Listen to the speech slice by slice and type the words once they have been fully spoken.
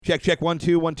Check 1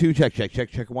 2 1 2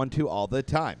 check 1 2 all the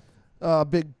time.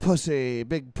 Big pussy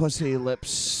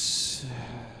lips.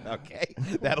 Okay,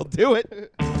 that'll do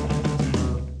it.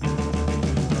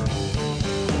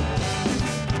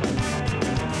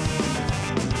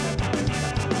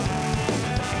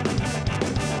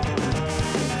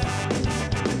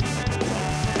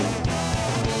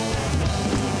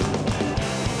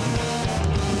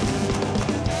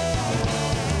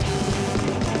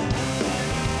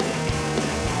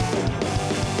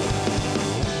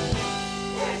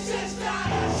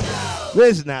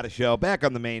 This is not a show. Back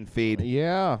on the main feed.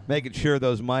 Yeah. Making sure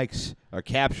those mics are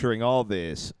capturing all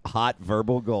this hot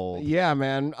verbal gold. Yeah,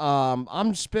 man.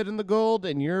 I'm spitting the gold,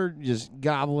 and you're just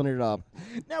gobbling it up.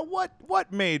 Now,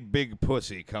 what made Big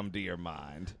Pussy come to your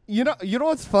mind? You know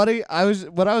what's funny?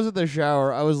 When I was in the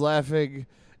shower, I was laughing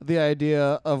at the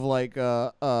idea of not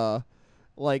an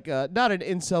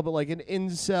incel, but like an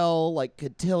incel, like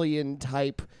cotillion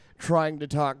type trying to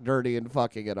talk dirty and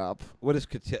fucking it up. What is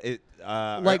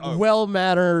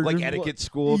well-mannered, like etiquette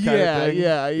school kind of thing?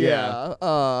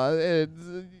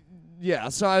 Yeah.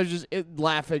 So I was just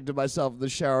laughing to myself in the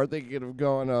shower, thinking of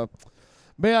going,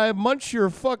 may I munch your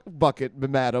fuck bucket,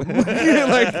 madam?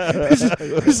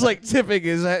 He's like tipping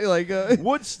his head, like.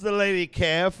 Wouldst the lady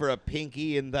care for a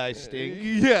pinky in thy stink?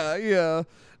 Yeah.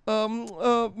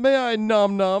 May I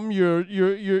nom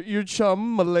your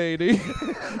chum, my lady?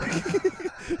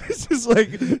 It's just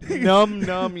like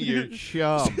num your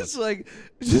chum. Just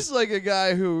like a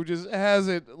guy who just has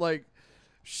it like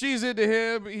she's into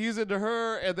him, he's into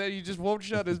her, and then he just won't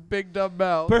shut his big dumb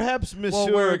mouth. Perhaps while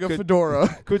Monsieur wearing a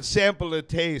fedora could sample a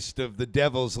taste of the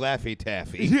devil's Laffy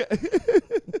Taffy.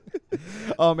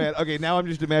 Oh man, okay. Now I'm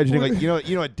just imagining like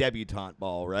you know a debutante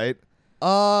ball, right?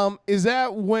 Is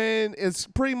that when it's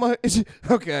pretty much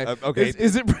okay? Okay.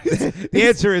 Is it? The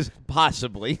answer is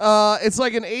possibly. It's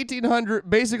like an 1800.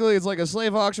 Basically, it's like a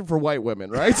slave auction for white women,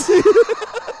 right?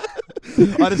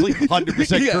 Honestly,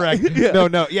 100% correct. Yeah.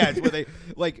 No. Yeah, it's where they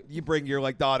like you bring your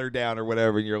like daughter down or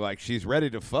whatever, and you're like, she's ready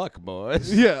to fuck,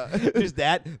 boys. Yeah. Just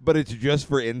that, but it's just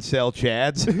for incel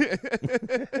chads.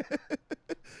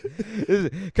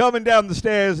 Coming down the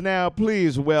stairs now,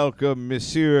 please welcome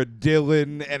Monsieur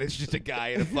Dylan, and it's just a guy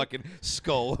in a fucking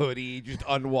skull hoodie, just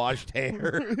unwashed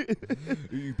hair.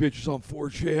 You bitches on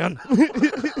 4chan.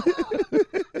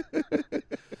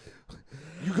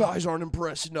 You guys aren't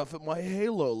impressed enough at my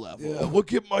Halo level. Yeah,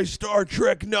 look at my Star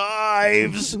Trek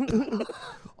knives.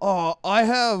 I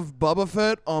have Boba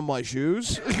Fett on my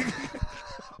shoes.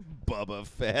 Bubba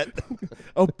Fett.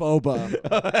 Oh, Boba.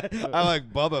 I like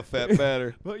Bubba Fett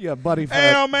better. Yeah, Buddy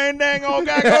Fett. Hell, man, dang old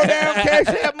guy, go down, catch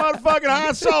that motherfucking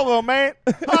Han Solo, man.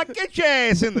 Get your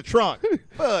ass in the trunk.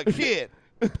 Fuck, shit.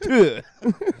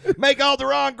 Make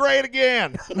Alderaan great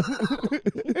again.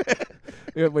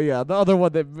 Yeah, but yeah, the other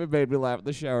one that made me laugh in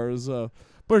the shower is,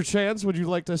 perchance, would you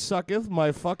like to sucketh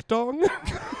my fuck dong?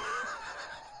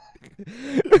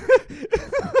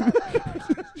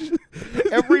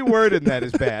 Every word in that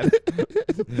is bad.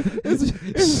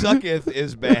 Sucketh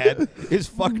is bad. Is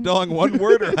fuck dong one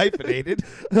word or hyphenated?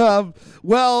 Fucking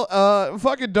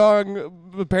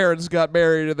dong, the parents got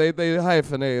married and they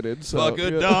hyphenated. So, fuck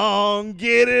a dong,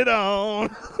 get it on.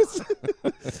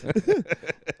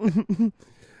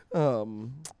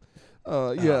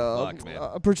 Fuck,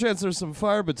 man. Perchance there's some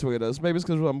fire between us. Maybe it's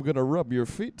because I'm gonna rub your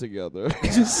feet together.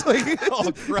 Just like,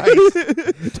 oh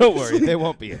Christ! Don't worry, they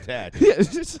won't be attached.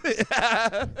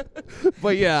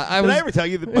 But yeah, Did I ever tell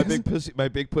you my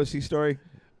big pussy story?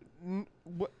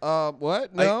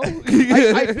 What? No.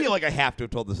 I feel like I have to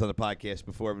have told this on the podcast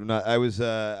before. But not. I was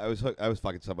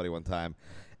fucking somebody one time,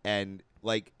 and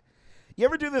like. You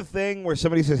ever do the thing where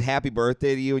somebody says happy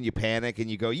birthday to you and you panic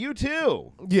and you go, you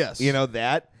too? Yes. You know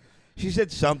that? She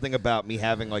said something about me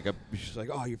having like she's like,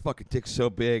 oh, your fucking dick's so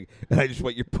big. And I just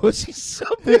went, your pussy's so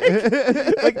big.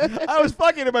 Like, I was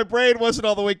fucking and my brain wasn't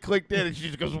all the way clicked in. And she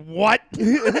just goes, what?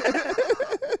 And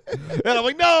I'm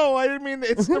like, no, I didn't mean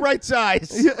it's the right size.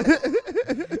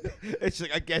 It's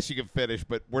like, I guess you can finish,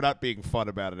 but we're not being fun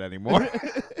about it anymore.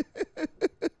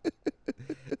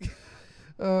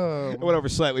 It went over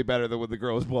slightly better than when the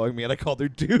girl was blowing me and I called her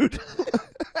dude.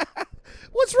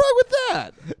 What's wrong with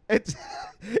that?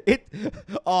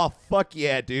 Oh, fuck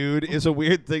yeah, dude, is a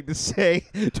weird thing to say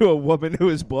to a woman who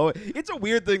is blowing. It's a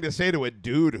weird thing to say to a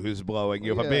dude who's blowing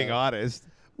you, if I'm being honest.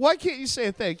 Why can't you say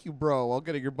thank you, bro, while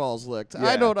getting your balls licked? Yeah.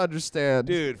 I don't understand.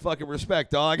 Dude, fucking respect,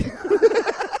 dog.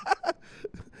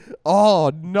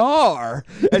 Oh, nar.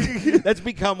 That's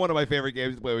become one of my favorite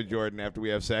games to play with Jordan after we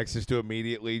have sex, is to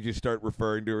immediately just start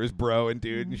referring to her as bro and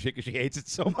dude and shit because she hates it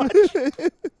so much.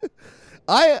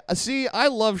 I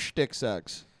love shtick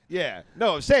sex. Yeah.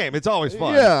 No, same. It's always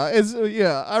fun. Yeah, it's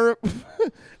yeah. I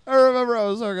remember I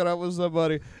was hooking up with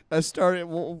somebody. I started.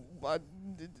 Well,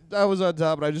 I was on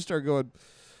top, and I just started going,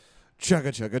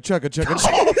 chugga chugga chugga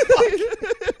chugga.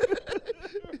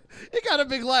 It got a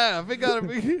big laugh. It got a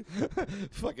big.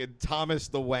 Fucking Thomas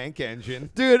the Wank Engine.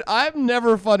 Dude, I'm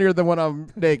never funnier than when I'm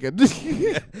naked.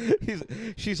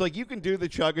 She's like, you can do the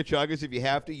chugga chuggas if you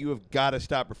have to. You have got to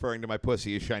stop referring to my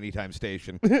pussy as Shiny Time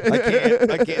Station.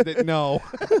 I can't. No.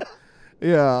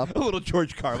 Yeah. A little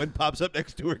George Carlin pops up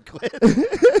next to her clit.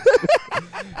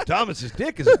 Thomas's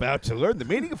dick is about to learn the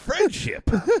meaning of friendship.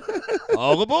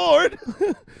 All aboard.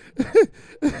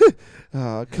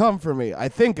 Come for me. I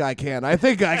think I can.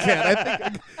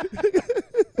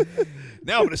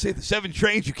 Now I'm going to say the 7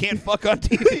 trains you can't fuck on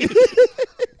TV.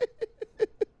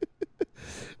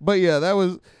 But yeah, that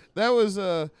was.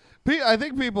 I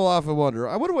think people often wonder.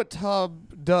 I wonder what Tom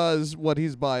does when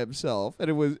he's by himself,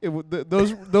 and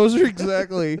those are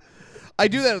exactly. I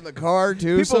do that in the car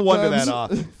too. People sometimes. wonder that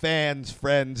off. Fans,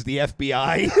 friends, the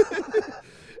FBI.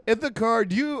 In the car,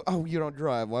 you don't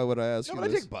drive. Why would I ask No, you but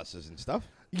I this? take buses and stuff.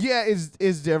 Yeah, is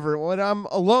different. When I'm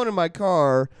alone in my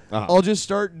car, I'll just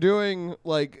start doing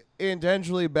like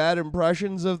intentionally bad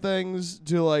impressions of things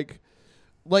to like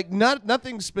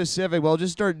nothing specific. But I'll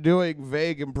just start doing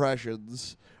vague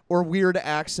impressions or weird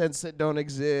accents that don't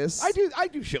exist. I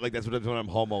do shit like that when I'm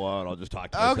home alone. I'll just talk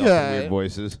to myself in Okay. weird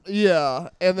voices. Yeah,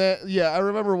 and then I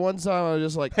remember one time I was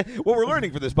just like, What we're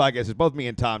learning for this podcast is both me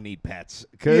and Tom need pets.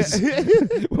 Because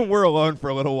when we're alone for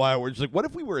a little while, we're just like, what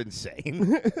if we were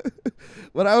insane?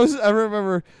 but I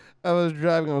remember I was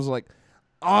driving. I was like,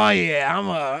 oh yeah,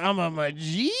 I'm a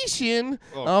magician.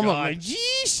 Oh, I'm God. a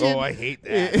magician. Oh, I hate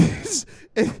that.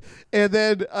 And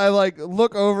then I like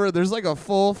look over. There's like a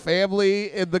full family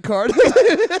in the car.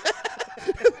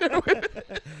 And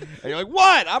you're like,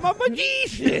 what? I'm a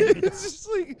magician. It's just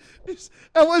like it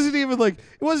wasn't even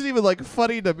like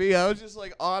funny to me. I was just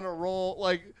like on a roll.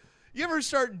 Like, you ever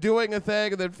start doing a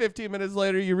thing and then 15 minutes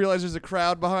later you realize there's a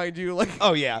crowd behind you? Like,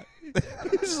 Oh, yeah.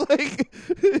 it's like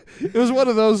it was one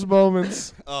of those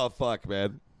moments. Oh, fuck,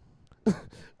 man.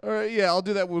 All right, yeah, I'll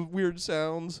do that with weird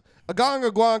sounds. A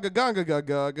gonga guanga gonga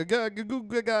gaga gaga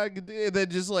gaga gaga, and then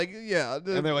just like yeah. And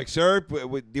they're like, sir,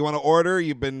 do you want to order?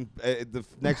 You've been the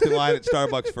next in line at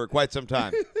Starbucks for quite some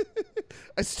time.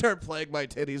 I start playing my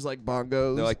titties like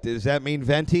bongos. They're like, does that mean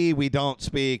venti? We don't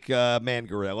speak man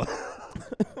gorilla.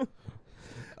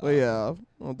 well, yeah,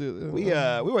 I'll do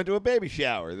that. We went to a baby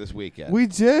shower this weekend. We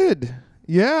did.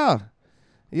 Yeah.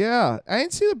 I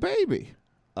didn't see the baby.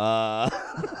 I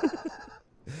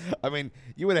mean,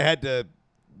 you would have had to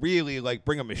really like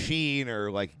bring a machine or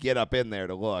like get up in there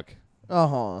to look.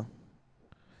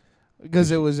 Because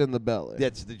it was in the belly.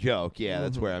 That's the joke. Yeah,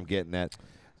 that's where I'm getting at.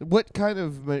 What kind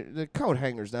of the coat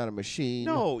hanger's not a machine?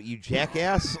 No, you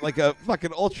jackass! Like a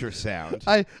fucking ultrasound.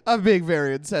 I'm being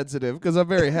very insensitive because I'm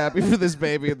very happy for this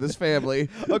baby and this family.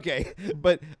 Okay,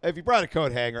 but if you brought a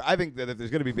coat hanger, I think that if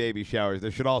there's going to be baby showers, there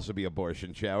should also be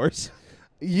abortion showers.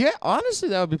 Yeah, honestly,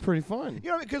 that would be pretty fun.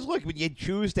 You know, because look, when you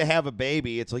choose to have a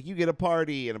baby, it's like you get a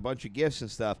party and a bunch of gifts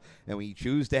and stuff. And when you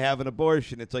choose to have an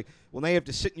abortion, it's like, well, now you have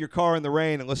to sit in your car in the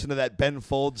rain and listen to that Ben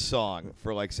Folds song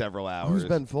for like several hours. Who's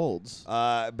Ben Folds?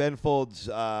 Ben Folds,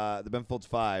 the Ben Folds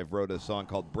 5 wrote a song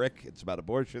called Brick. It's about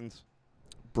abortions.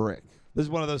 Brick. This is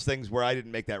one of those things where I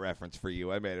didn't make that reference for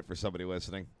you. I made it for somebody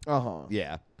listening.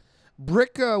 Yeah.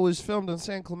 Brick was filmed in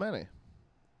San Clemente.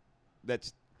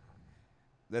 That's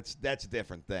a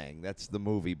different thing. That's the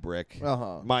movie Brick.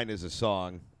 Uh-huh. Mine is a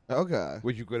song, Okay.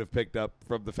 which you could have picked up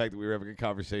from the fact that we were having a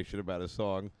conversation about a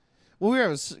song. Well, we were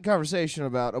having a conversation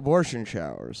about abortion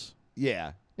showers.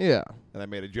 Yeah. Yeah. And I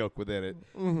made a joke within it.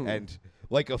 Mhm. And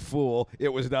like a fool, it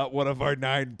was not one of our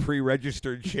 9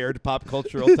 pre-registered shared pop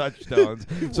cultural touchstones.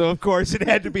 So, of course, it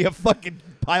had to be a fucking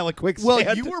pile of quicksand.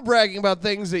 Well, you were bragging about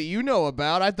things that you know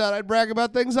about. I thought I'd brag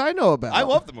about things I know about. I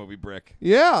love the movie Brick.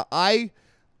 Yeah,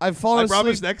 I've fallen I asleep.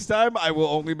 promise next time I will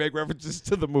only make references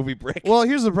to the movie Brick. Well,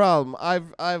 here's the problem.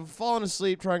 I've fallen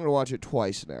asleep trying to watch it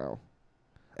twice now.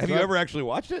 Have you ever actually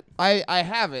watched it? I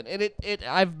haven't, and it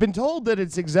I've been told that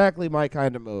it's exactly my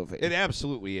kind of movie. It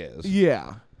absolutely is.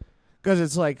 Yeah, because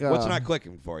it's like What's not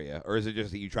clicking for you? Or is it just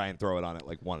that you try and throw it on at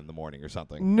like 1 in the morning or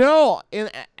something? No,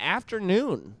 in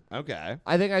afternoon. Okay.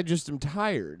 I think I just am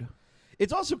tired.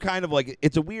 It's also kind of like,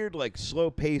 it's a weird like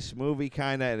slow-paced movie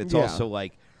kind of, and it's Yeah. also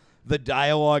like the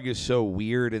dialogue is so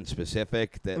weird and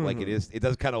specific that like it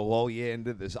does kind of lull you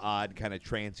into this odd kind of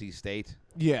trancey state.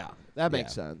 Yeah, that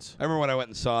makes Yeah. sense. I remember when I went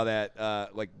and saw that,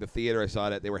 like the theater I saw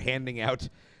it at, they were handing out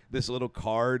this little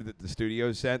card that the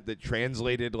studio sent that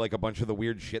translated like a bunch of the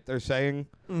weird shit they're saying.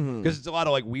 Because it's a lot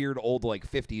of like weird old like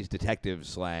 50s detective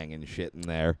slang and shit in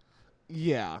there.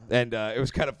 Yeah. And it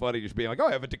was kind of funny just being like, oh,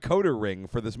 I have a decoder ring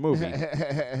for this movie.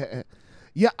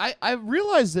 Yeah, I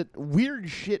realized that weird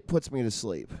shit puts me to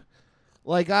sleep.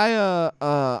 Like I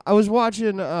was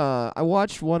watching I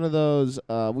watched one of those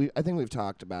I think we've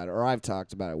talked about it, or I've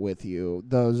talked about it with you,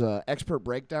 those expert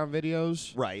breakdown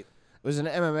videos. Right. It was an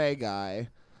MMA guy,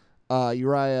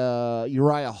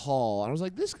 Uriah Hall. I was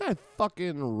like, this guy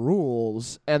fucking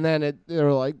rules. And then they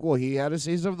were like, well, he had a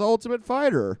season of The Ultimate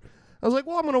Fighter. I was like,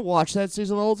 well, I'm going to watch that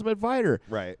season of The Ultimate Fighter.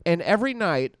 Right. And every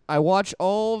night, I watch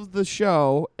all of the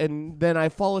show, and then I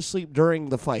fall asleep during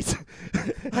the fight.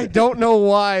 I don't know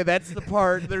why. That's the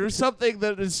part. There's something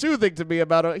that is soothing to me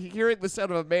about hearing the sound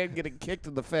of a man getting kicked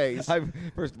in the face.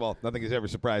 First of all, nothing has ever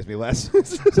surprised me less.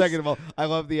 Second of all, I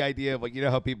love the idea of, like, you know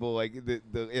how people, like,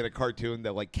 in a cartoon,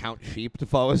 they'll, like, count sheep to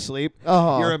fall asleep?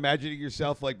 Uh-huh. You're imagining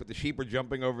yourself, like, but the sheep are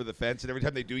jumping over the fence, and every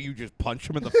time they do, you just punch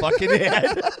them in the fucking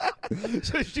head.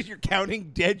 So it's just you're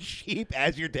counting dead sheep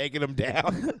as you're taking them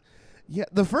down. Yeah,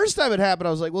 the first time it happened,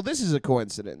 I was like, well, this is a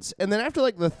coincidence. And then after,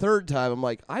 like, the third time, I'm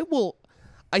like,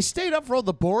 I stayed up for all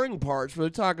the boring parts where they're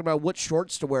talking about what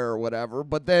shorts to wear or whatever,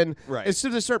 but then as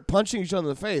soon as they start punching each other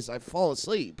in the face, I fall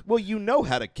asleep. Well, you know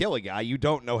how to kill a guy. You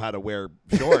don't know how to wear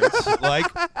shorts. Like,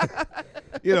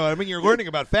 you know, I mean, you're learning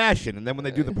about fashion, and then when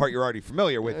they do the part you're already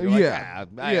familiar with, you're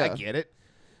like, I get it.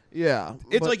 Yeah.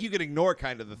 It's like you can ignore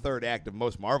kind of the third act of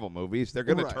most Marvel movies. They're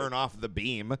going to turn off the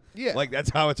beam. Yeah. Like, that's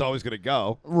how it's always going to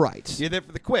go. Right. You're there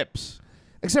for the quips.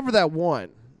 Except for that one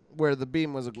where the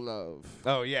beam was a glove.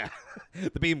 Oh, yeah.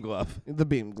 The beam glove. The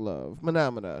beam glove.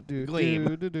 Phenomena.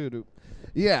 Gleam.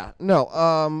 Yeah.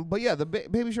 No. But yeah, the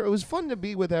baby shower. It was fun to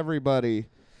be with everybody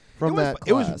from that class.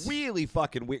 It was really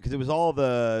fucking weird because it was all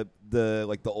the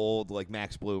like the old like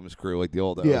Max Bloom's crew, like the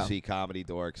old OC comedy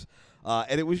dorks.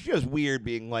 And it was just weird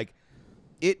being like,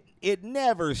 it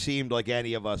never seemed like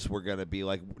any of us were going to be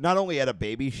like, not only at a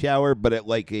baby shower, but at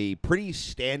like a pretty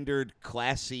standard,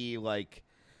 classy, like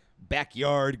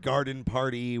backyard garden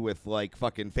party with like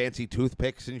fucking fancy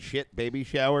toothpicks and shit baby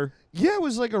shower. Yeah, it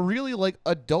was like a really like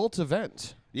adult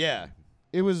event. Yeah.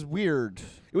 It was weird.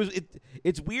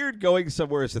 It's weird going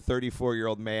somewhere as a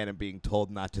 34-year-old man and being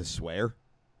told not to swear.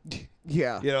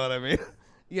 Yeah. You know what I mean?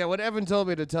 Yeah, when Evan told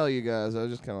me to tell you guys, I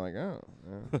was just kind of like, oh.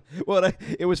 Yeah. Well,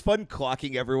 it was fun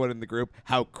clocking everyone in the group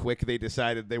how quick they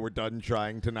decided they were done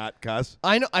trying to not cuss.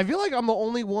 I know. I feel like I'm the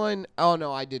only one. Oh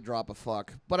no, I did drop a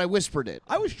fuck, but I whispered it.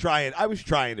 I was trying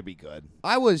to be good.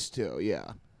 I was too.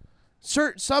 Yeah.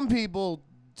 Some people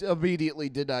immediately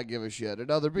did not give a shit, and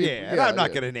other people. Yeah, and I'm not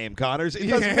going to name Connors. It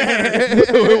doesn't matter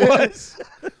who it was.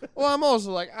 Well, I'm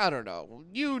also like, I don't know.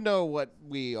 You know what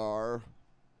we are.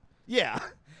 Yeah.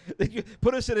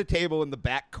 Put us at a table in the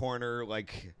back corner,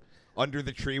 like under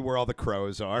the tree where all the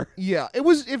crows are. Yeah,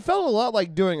 it felt a lot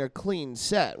like doing a clean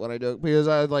set when I do it, because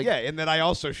I like. Yeah, and then I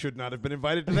also should not have been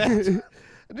invited to that.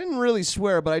 I didn't really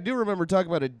swear, but I do remember talking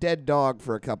about a dead dog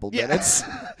for a couple minutes.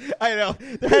 I know.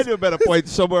 There had to have been a point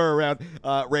somewhere around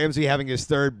Ramsey having his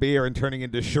third beer and turning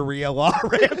into Sharia law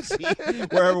Ramsey,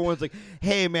 where everyone's like,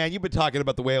 hey, man, you've been talking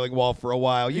about the Wailing Wall for a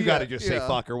while. You got to just say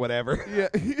fuck or whatever. Yeah.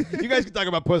 You guys can talk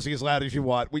about pussy as loud as you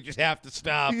want. We just have to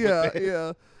stop.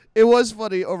 Yeah. It was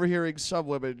funny overhearing some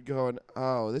women going,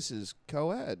 oh, this is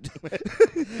co-ed,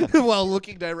 while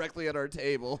looking directly at our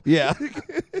table. Yeah.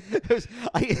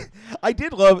 I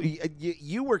did love,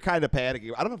 you were kind of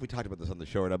panicking. I don't know if we talked about this on the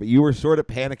show or not, but you were sort of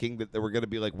panicking that there were going to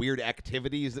be like weird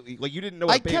activities that like you didn't know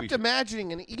what I kept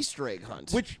imagining an Easter egg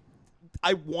hunt. Which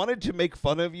I wanted to make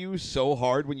fun of you so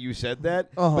hard when you said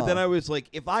that, but then I was like,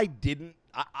 if I didn't,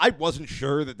 I wasn't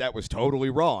sure that was totally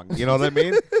wrong. You know what I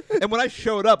mean? And when I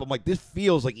showed up, I'm like, this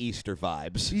feels like Easter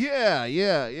vibes. Yeah.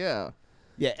 Yeah.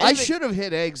 I should have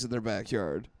hid eggs in their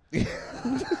backyard. They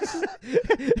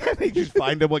just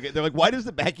find them like they're like, why does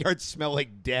the backyard smell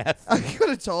like death? I could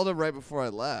have told them right before I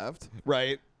left.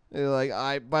 Right. They're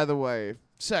like, by the way,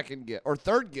 second gift or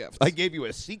third gift. I gave you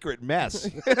a secret mess.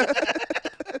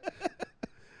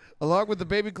 Along with the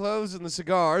baby clothes and the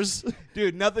cigars.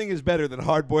 Dude, nothing is better than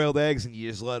hard-boiled eggs, and you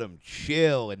just let them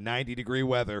chill in 90-degree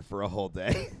weather for a whole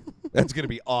day. That's going to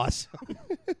be awesome.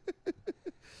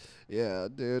 Yeah,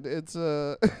 dude. It's,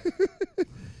 But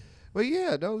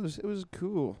yeah, no, it was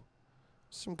cool.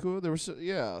 Some cool. There was,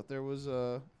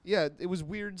 it was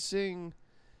weird seeing.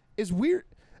 It's weird.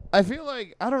 I feel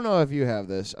like, I don't know if you have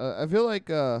this. I feel like,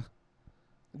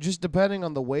 just depending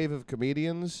on the wave of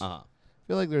comedians, I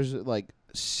feel like there's, like,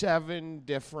 7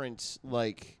 different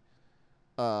I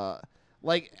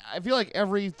feel like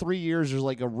every 3 years there's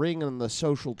like a ring in the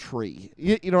social tree.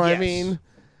 You know what I mean?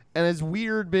 And it's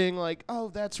weird being like, oh,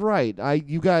 that's right.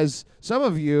 You guys, some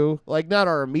of you, like not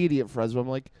our immediate friends, but I'm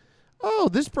like, oh,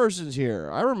 this person's here.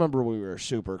 I remember we were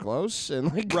super close,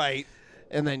 and like, Right.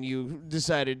 and then you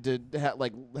decided to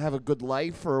have a good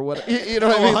life or what? You know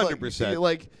what I mean? 100%.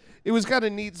 Like it was kind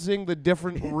of neat seeing the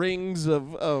different rings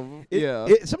of yeah.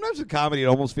 Sometimes in comedy, it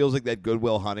almost feels like that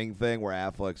Goodwill Hunting thing where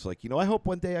Affleck's like, I hope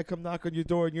one day I come knock on your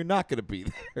door and you're not going to be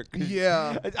there. 'Cause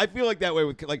Yeah. I feel like that way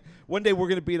with like one day we're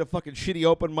going to be at a fucking shitty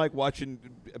open mic watching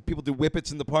people do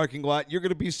whippets in the parking lot. You're going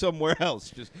to be somewhere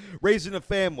else, just raising a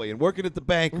family and working at the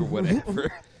bank or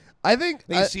whatever. I think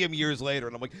Then you see him years later,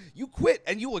 and I'm like, you quit,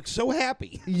 and you look so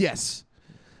happy. yes.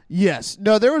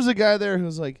 No, there was a guy there who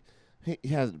was like, he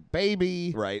has a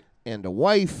baby Right. and a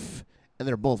wife, and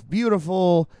they're both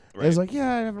beautiful. And I was Right. like,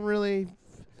 yeah, I don't really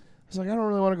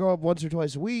want to go up once or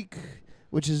twice a week,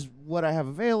 which is what I have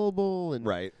available, and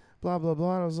Right. blah, blah,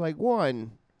 blah. And I was like,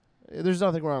 one, there's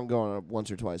nothing wrong going up once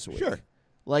or twice a week. Sure.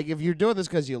 Like, if you're doing this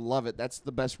because you love it, that's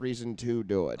the best reason to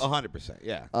do it. 100%.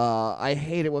 Yeah. I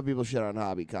hate it when people shit on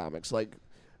hobby comics. Like,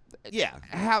 Yeah.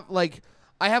 I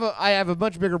have a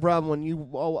much bigger problem when you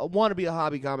want to be a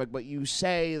hobby comic, but you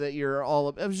say that you're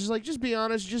all. I was just like, just be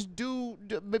honest, just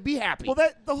be happy. Well,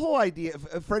 the whole idea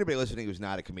for anybody listening who's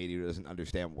not a comedian who doesn't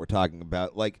understand what we're talking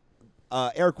about, like,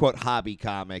 air quote hobby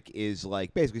comic is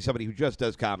like basically somebody who just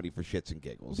does comedy for shits and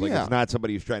giggles. Like, Yeah. it's not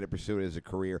somebody who's trying to pursue it as a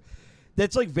career.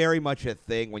 That's like very much a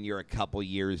thing when you're a couple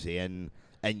years in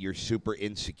and you're super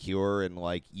insecure and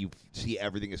like you see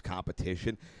everything as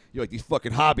competition. You're like, these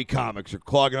fucking hobby comics are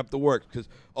clogging up the works because,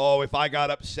 if I got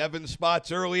up 7 spots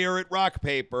earlier at Rock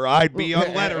Paper, I'd be on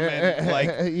Letterman.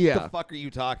 Like, Yeah. what the fuck are you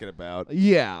talking about?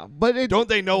 yeah, but Don't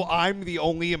they know I'm the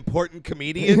only important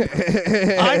comedian?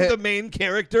 I'm the main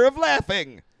character of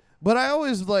Laughing. But I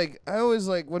always like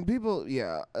when people,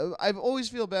 I always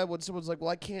feel bad when someone's like, well,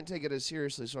 I can't take it as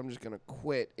seriously, so I'm just going to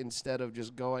quit instead of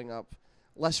just going up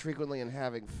less frequently and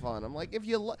having fun. I'm like, if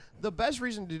you the best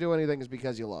reason to do anything is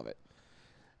because you love it.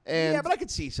 And Yeah, but I could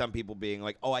see some people being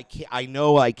like, I can't. I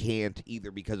know I can't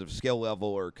either because of skill level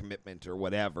or commitment or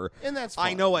whatever. and that's I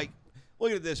fine. know, like,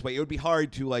 look at it this way. It would be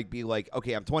hard to, like, be like,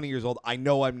 okay, I'm 20 years old. I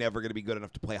know I'm never going to be good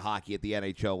enough to play hockey at the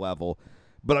NHL level.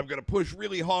 But I'm going to push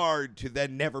really hard to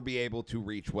then never be able to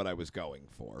reach what I was going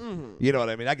for. Mm-hmm. You know what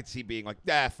I mean? I could see being like,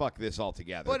 fuck this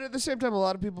altogether. But at the same time, a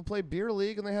lot of people play beer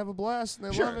league and they have a blast and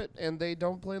they Sure. love it, and they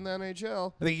don't play in the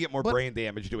NHL. I think you get more but- brain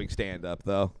damage doing stand-up,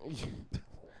 though.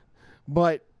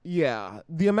 But yeah,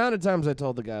 the amount of times I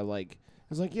told the guy, like,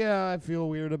 I was like, yeah, I feel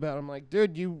weird about it. I'm like,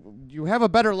 dude, you have a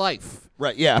better life.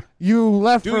 Right, yeah. You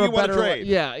left Do for you a wanna better trade?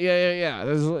 Yeah.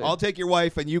 There's I'll take your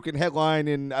wife and you can headline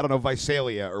in, I don't know,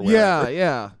 Visalia or whatever.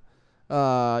 yeah.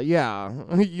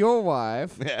 Your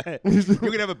wife. You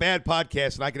can have a bad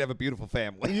podcast and I can have a beautiful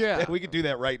family. Yeah. We could do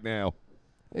that right now.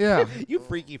 Yeah. You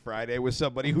Freaky Friday with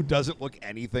somebody who doesn't look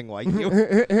anything like you.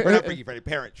 Or not Freaky Friday,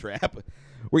 Parent Trap.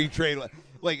 Where you trade,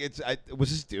 was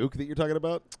this Duke that you're talking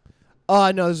about?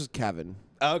 No, this is Kevin.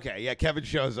 Okay, yeah, Kevin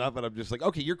shows up and I'm just like,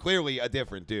 okay, you're clearly a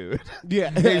different dude.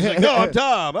 Yeah. He's like, no, I'm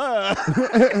Tom.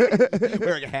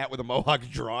 Wearing a hat with a mohawk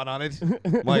drawn on it.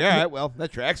 I'm like, all right, well,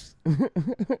 that tracks.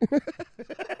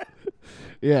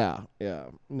 Yeah.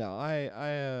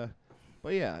 No,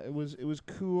 but yeah, it was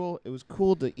cool. It was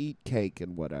cool to eat cake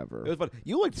and whatever. It was fun.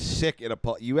 You looked sick in a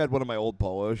you had one of my old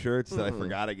polo shirts that I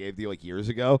forgot I gave to you like years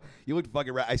ago. You looked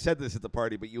fucking I said this at the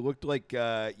party, but you looked like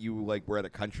you were at a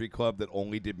country club that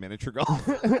only did miniature golf.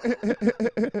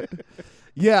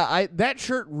 Yeah, that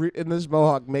shirt in this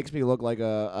mohawk makes me look like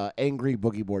a angry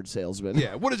boogie board salesman.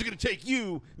 Yeah, what is it going to take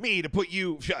me to put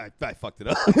you I fucked it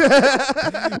up.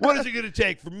 What is it going to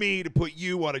take for me to put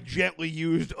you on a gently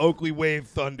used Oakley Wave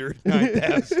Thunder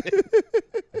 9000?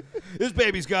 This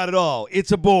baby's got it all.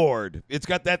 It's a board. It's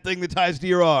got that thing that ties to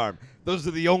your arm. Those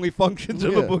are the only functions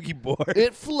of a Yeah. boogie board.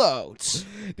 It floats.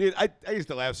 Dude, I used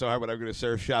to laugh so hard when I would go to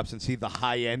surf shops and see the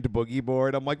high-end boogie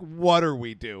board. I'm like, what are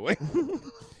we doing?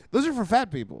 Those are for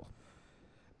fat people.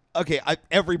 Okay,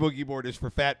 every boogie board is for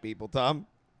fat people, Tom.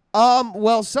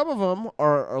 Well, some of them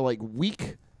are like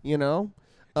weak, you know.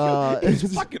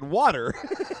 It's fucking water.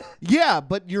 Yeah,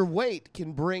 but your weight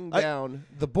can bring down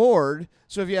the board.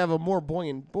 So if you have a more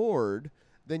buoyant board,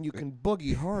 then you can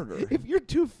boogie harder. If you're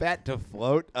too fat to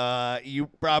float, you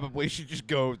probably should just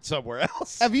go somewhere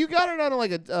else. Have you got it on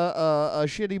like a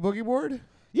shitty boogie board?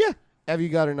 Yeah. Have you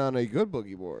got it on a good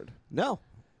boogie board? No.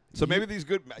 So maybe these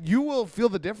good... You will feel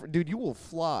the difference. Dude, you will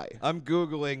fly. I'm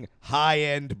Googling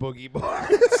high-end boogie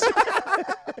boards.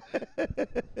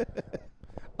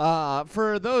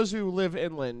 For those who live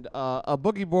inland, a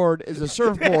boogie board is a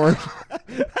surfboard.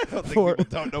 I don't think people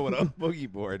don't know what a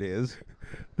boogie board is.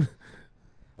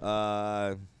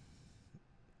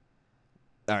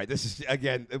 All right, this is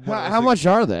again. How much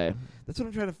are they? That's what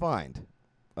I'm trying to find.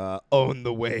 Own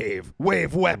the wave,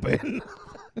 wave weapon.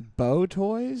 Bow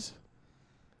toys?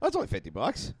 That's only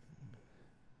 $50.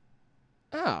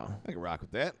 Oh, I can rock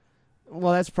with that.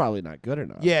 well, that's probably not good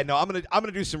enough. Yeah, no, I'm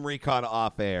gonna do some recon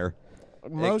off air.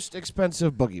 Most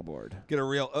expensive boogie board. Get a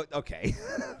real okay.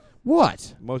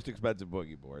 What? Most expensive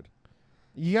boogie board.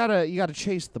 You gotta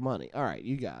chase the money. All right,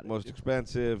 you got it. Most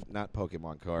expensive, not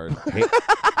Pokemon card.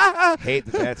 Hate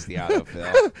that that's the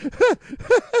autofill.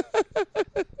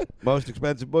 Most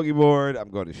expensive boogie board. I'm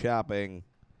going to shopping.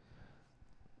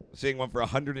 Seeing one for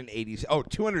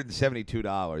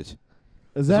 $272. Is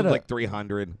This that one's like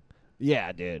 $300.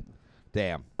 Yeah, dude.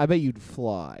 Damn. I bet you'd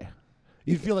fly.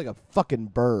 You'd feel like a fucking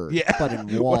bird, Yeah. but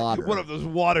in water. One of those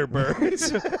water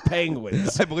birds.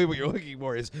 penguins. I believe what you're looking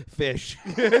for is fish.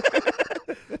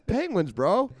 Penguins,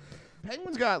 bro.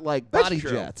 Penguins got like That's body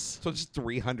true. jets. So it's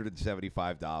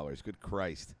 $375. Good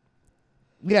Christ.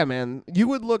 Yeah, man. You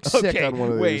would look sick Okay, on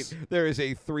one of wait. these. There is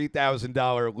a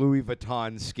 $3,000 Louis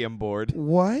Vuitton skimboard.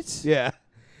 What? Yeah.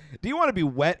 Do you want to be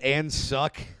wet and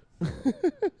suck?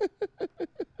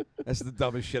 That's the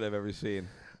dumbest shit I've ever seen.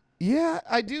 Yeah,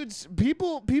 I do.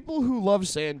 People who love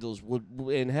sandals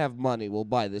and have money will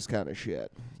buy this kind of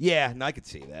shit. Yeah, no, I could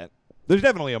see that. There's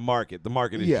definitely a market. The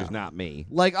market is Yeah. just not me.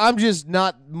 Like, I'm just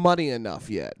not money enough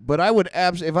yet. But I would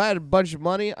if I had a bunch of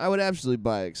money, I would absolutely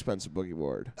buy an expensive boogie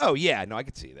board. Oh, yeah, no, I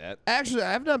could see that. Actually,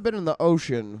 I've not been in the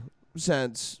ocean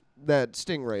since that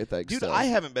Stingray thing. Dude, still. I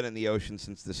haven't been in the ocean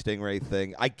since the Stingray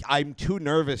thing. I'm too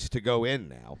nervous to go in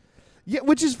now. Yeah,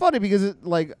 which is funny because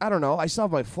I don't know, I saw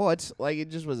my foot, like it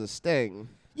just was a sting.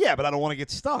 Yeah, but I don't want to get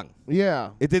stung.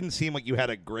 Yeah. It didn't seem like you had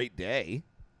a great day.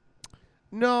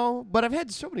 No, but I've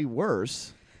had so many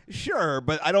worse. Sure,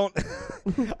 but I don't.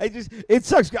 It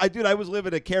sucks. Dude, I was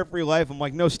living a carefree life. I'm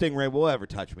like, no stingray will ever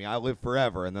touch me. I live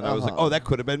forever. And then I was like, Uh-huh. oh, that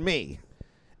could have been me.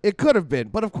 It could have been,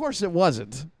 but of course it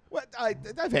wasn't. What?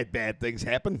 I've had bad things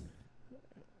happen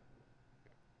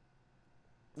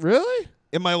Really?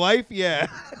 in my life. Yeah.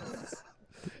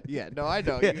 Yeah, no, I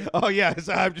know. Yeah. Oh yeah.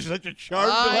 So I'm just such a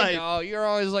charmed I life. know. You're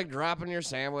always like dropping your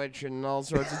sandwich and all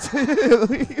sorts of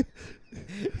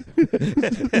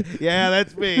Yeah,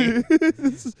 that's me.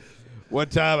 One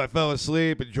time I fell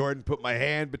asleep and Jordan put my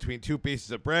hand between two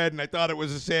pieces of bread and I thought it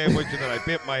was a sandwich and then I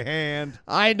bit my hand.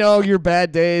 I know your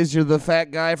bad days. You're the fat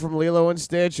guy from Lilo and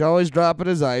Stitch, always dropping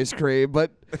his ice cream,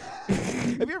 but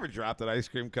Have you ever dropped an ice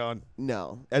cream cone?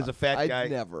 no. As a fat I guy,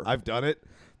 never. I've done it.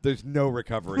 There's no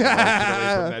recovering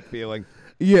emotionally from that feeling.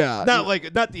 Yeah.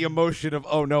 Not the emotion of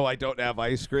oh no I don't have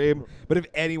ice cream, but if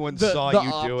anyone saw the you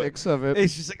do it, optics of it.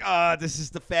 it's just like this is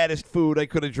the fattest food I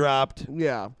could have dropped.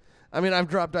 Yeah. I mean, I've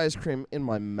dropped ice cream in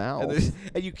my And, mouth.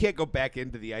 and you can't go back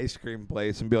into the ice cream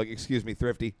place and be like, "Excuse me,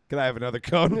 Thrifty, can I have another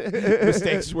cone?"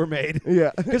 Mistakes were made.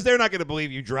 Yeah. Because they're not going to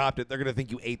believe you dropped it. They're going to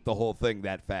think you ate the whole thing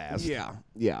that fast. Yeah.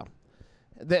 Yeah.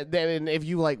 Then if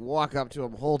you like walk up to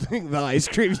him holding the ice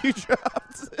cream you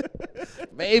dropped,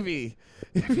 maybe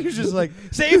if you're just like,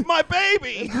 Save my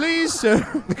baby! please, sir,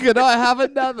 can I have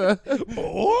another?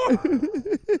 More?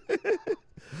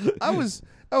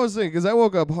 I was thinking because I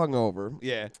woke up hungover.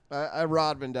 Yeah. I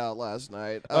Rodmaned out last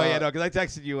night. Oh, yeah, no, because I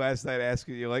texted you last night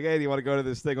asking you, like, hey, do you want to go to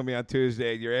this thing with me on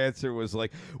Tuesday? And your answer was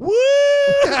like, woo!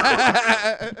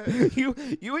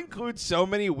 You include so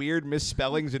many weird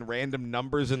misspellings and random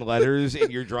numbers and letters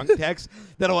in your drunk text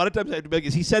that a lot of times I have to be like,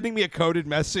 is he sending me a coded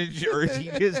message or is he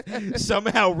just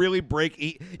somehow really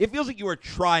It feels like you are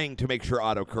trying to make sure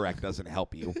autocorrect doesn't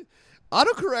help you.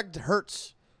 Autocorrect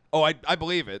hurts. Oh, I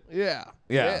believe it. Yeah.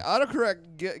 Yeah.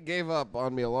 Autocorrect gave up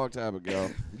on me a long time ago.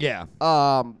 Yeah.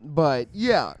 But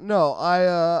yeah, no,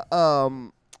 I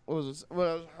was when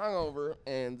I was hungover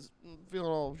and feeling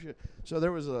all shit. So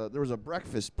there was a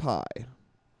breakfast pie.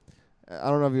 I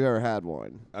don't know if you ever had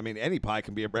one. I mean, any pie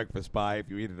can be a breakfast pie if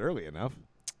you eat it early enough.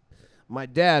 My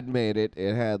dad made it.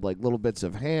 It had like little bits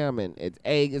of ham and it's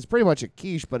egg. It's pretty much a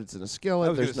quiche, but it's in a skillet. I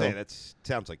was going to There's say, no- that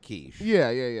sounds like quiche.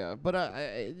 Yeah. But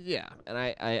and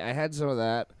I had some of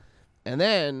that, and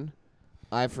then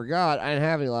I forgot I didn't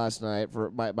have any last night.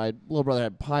 For my little brother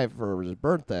had pie for his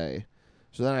birthday,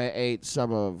 so then I ate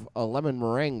some of a lemon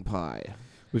meringue pie.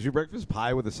 Was your breakfast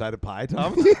pie with a side of pie,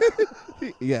 Tom?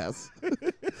 Yes.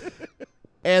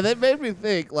 And it made me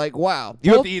think, like, wow.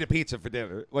 You have both- to eat a pizza for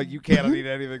dinner. Like, you cannot eat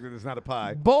anything that is not a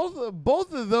pie. both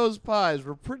of those pies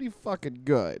were pretty fucking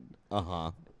good.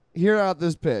 Uh-huh. Hear out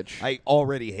this pitch. I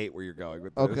already hate where you're going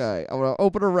with this. Okay, I'm gonna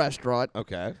open a restaurant.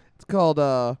 Okay. It's called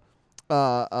what,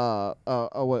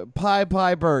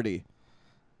 Pie Birdie,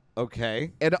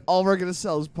 Okay. and all we're gonna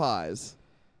sell is pies.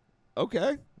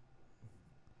 Okay.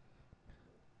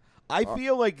 I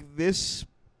feel like this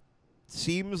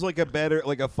seems like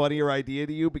a funnier idea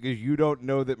to you because you don't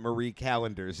know that Marie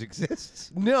Callender's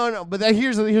exists. No, but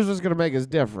here's what's gonna make us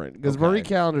different. Because Okay. Marie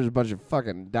Callender's a bunch of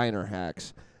fucking diner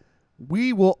hacks.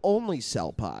 We will only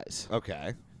sell pies.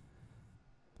 Okay.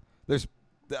 There's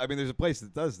a place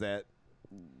that does that.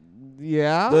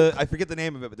 Yeah. I forget the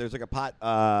name of it, but there's like a pot.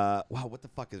 Wow, what the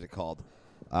fuck is it called?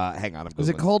 Hang on, I'm Is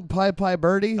it Googling. called Pie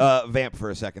Birdie? Vamp for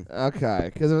a second. Okay,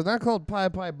 because if it's not called Pie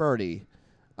Birdie,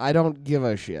 I don't give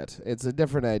a shit. It's a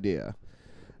different idea.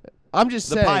 I'm just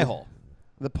The saying. pie hole.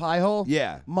 The pie hole?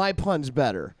 Yeah. My pun's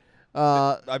better.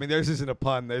 I mean, theirs isn't a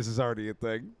pun. Theirs is already a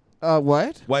thing.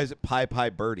 What? Why is it Pie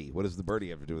Birdie? What does the birdie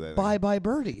have to do with that? Bye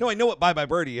Birdie. No, I know what Bye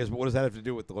Birdie is, but what does that have to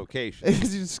do with the location?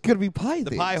 It's going to be pie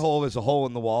The themed. pie hole is a hole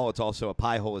in the wall. It's also a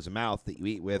pie hole is a mouth that you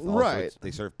eat with. Also, Right.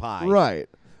 they serve pie. Right.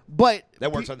 But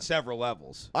That works on several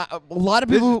levels. a lot of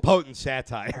This is people. potent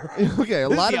satire. Okay, a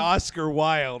This is lot the of Oscar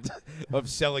Wilde of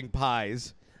selling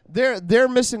pies. they're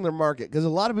missing their market because a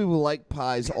lot of people like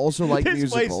pies, also like This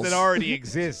musicals. place that already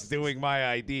exists doing my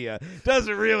idea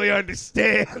doesn't really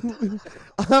understand.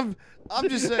 I'm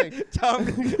just saying. Tom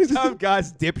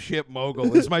God's dipshit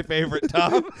mogul is my favorite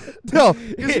Tom. No, 'cause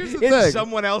here's the In thing.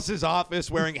 someone else's office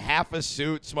wearing half a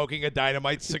suit, smoking a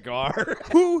dynamite cigar.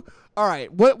 Who? All right.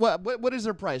 What is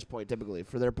their price point typically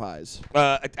for their pies?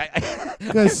 I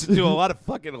do a lot of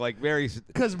fucking like very.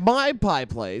 Because my pie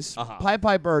place, Uh-huh.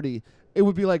 Pie Birdie, it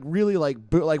would be like really like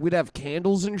we'd have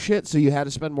candles and shit, so you had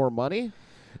to spend more money.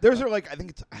 Theirs are like I think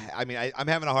it's. I mean, I'm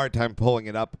having a hard time pulling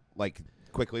it up like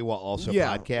quickly while also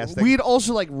podcasting. We'd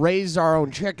also like raise our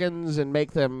own chickens and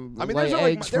make them I mean, lay those are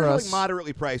eggs for us. like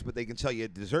moderately priced, but they can sell you a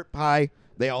dessert pie.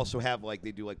 They also have like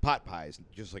they do like pot pies,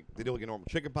 just like they do like a normal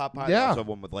chicken pot pie. They Yeah. also have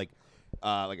one with like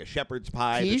a shepherd's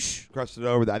pie, Quiche? that's crusted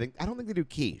over. I don't think they do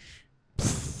quiche.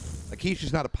 A quiche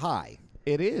is not a pie.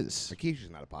 It is. A quiche is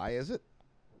not a pie, is it?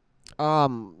 I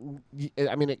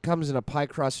mean, it comes in a pie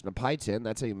crust and a pie tin.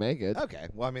 That's how you make it. Okay.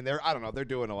 Well, I mean, I don't know. They're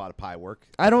doing a lot of pie work.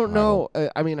 I don't Pie know.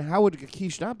 I mean, how would a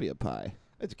quiche not be a pie?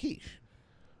 It's a quiche.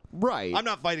 Right. I'm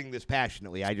not fighting this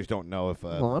passionately. I just don't know if.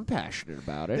 Well, I'm passionate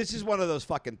about it. This is one of those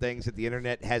fucking things that the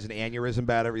internet has an aneurysm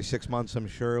about every 6 months, I'm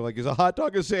sure. Like, is a hot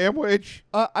dog a sandwich?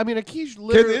 I mean, a quiche Can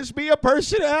literally. this be a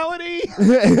personality?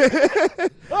 Die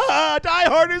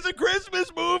Hard is a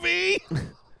Christmas movie.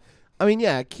 I mean,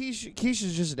 yeah, quiche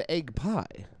is just an egg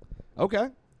pie. Okay.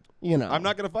 You know. I'm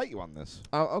not going to fight you on this.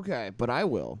 Okay, but I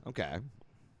will. Okay.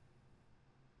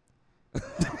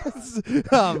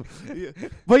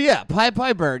 But yeah,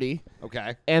 Pie Birdie,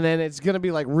 Okay. and then it's gonna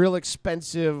be like real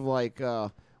expensive. Like,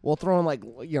 we'll throw in like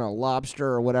lobster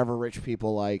or whatever rich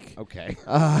people like. Okay.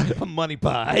 Uh, A money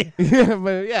pie. yeah,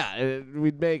 but yeah,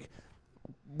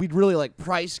 we'd really like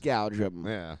price gouge them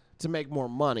Yeah. to make more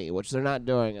money, which they're not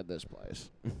doing at this place.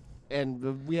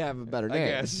 And we have a better I name.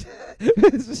 guess.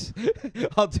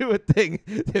 I'll do a thing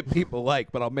that people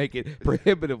like, but I'll make it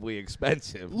prohibitively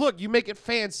expensive. Look, you make it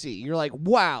fancy. You're like,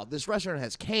 wow, this restaurant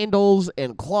has candles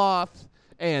and cloth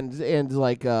and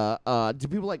like do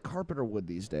people like carpenter wood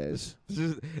these days?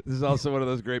 This is also one of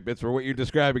those great bits where what you're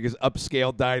describing is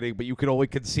upscale dining, but you can only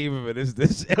conceive of it as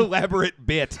this elaborate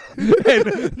bit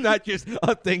and not just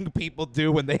a thing people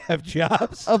do when they have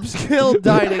jobs. Upscale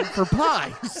dining for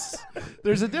pies.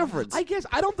 There's a difference. I guess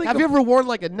I don't think. Have you ever worn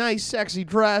like a nice sexy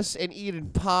dress and eaten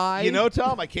pie? You know,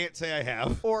 Tom, I can't say I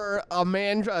have. or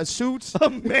a suit? A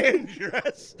man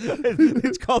dress.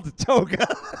 It's called a toga.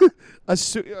 A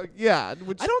suit? Yeah.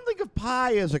 Which, I don't think of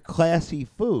pie as a classy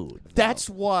food. that's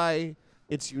why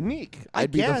it's unique. I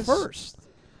I'd be the guess. first.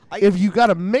 I- If you got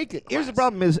to make it. Here's the classy.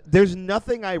 problem: is there's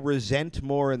nothing I resent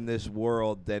more in this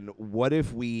world than what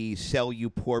if we sell you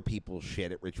poor people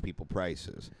shit at rich people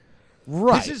prices.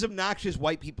 Right. This is obnoxious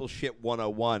white people shit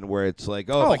 101, where it's like,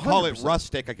 if Oh, I call it 100%.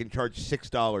 rustic, I can charge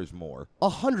 $6 more.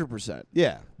 100%.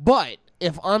 Yeah, But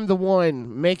if I'm the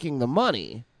one making the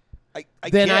money, I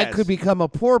then I guess. could become a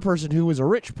poor person who was a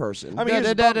rich person. I mean, here's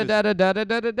the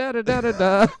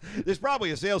Da-da-da-da-da-da-da-da-da-da-da-da. There's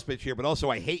probably a sales pitch here, but also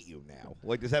I hate you now.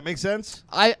 Like, does that make sense?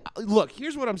 Look.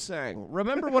 Here's what I'm saying.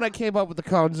 Remember when I came up with the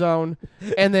Cone Zone,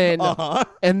 and then Uh-huh.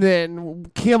 and then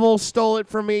Kimmel stole it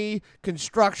from me.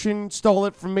 Construction stole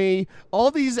it from me.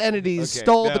 All these entities Okay,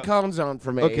 stole now- the Cone Zone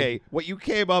from me. Okay, what you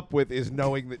came up with is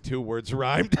knowing that two words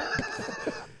rhymed.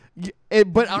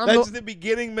 But I'm That's the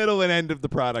beginning, middle, and end of the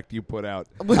product you put out.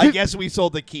 I guess we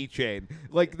sold a keychain.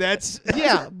 Like, that's...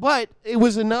 yeah, but it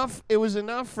was enough. It was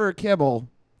enough for Kimmel,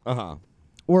 Uh-huh.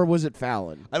 or was it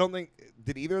Fallon? I don't think...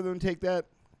 Did either of them take that?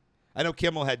 I know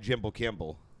Kimmel had Jimbo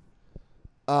Kimball.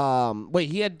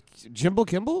 Wait, he had Jimbo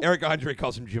Kimball? Eric Andre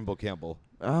calls him Jimbo Kimball.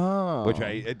 Oh. which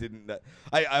I didn't.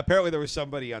 I apparently there was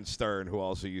somebody on Stern who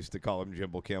also used to call him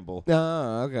Jimbo Kimball.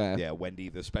 Oh, okay. Yeah, Wendy,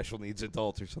 the special needs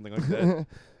adult, or something like that.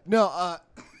 No,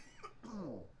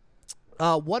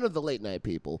 one of the late night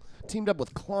people teamed up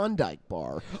with Klondike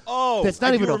Bar. Oh, That's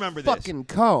not I even do a remember fucking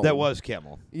this. cone. That was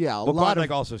Kimmel. Yeah, a But lot Klondike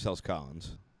of. also sells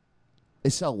cones. They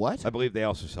sell what? I believe they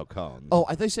also sell cones. Oh,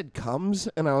 I thought you said comes,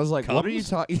 and I was like, "What are you Cums?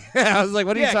 talking?" Yeah, I was like,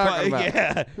 "What are you talking about?"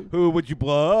 Yeah. Who would you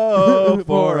blow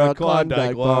for a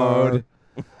Klondike load?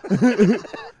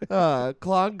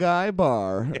 Klondike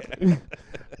Bar.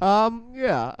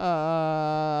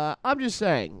 Yeah. I'm just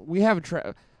saying, we have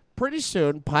pretty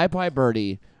soon. Pie Pie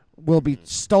Birdie will be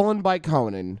stolen by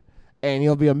Conan, and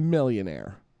he'll be a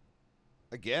millionaire.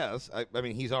 I guess. I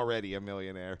mean, he's already a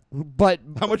millionaire. But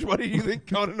How much money do you think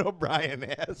Conan O'Brien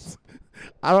has?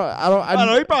 I I don't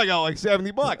know. He probably got like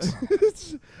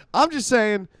 $70. I'm just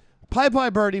saying, Pie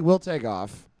Pie Birdie will take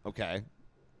off. Okay.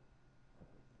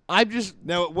 I'm just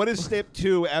Now, what is step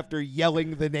 2 after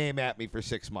yelling the name at me for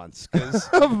 6 months? Because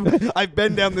I've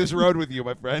been down this road with you,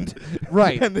 my friend.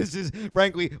 Right. And this is,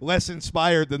 frankly, less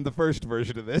inspired than the first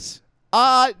version of this.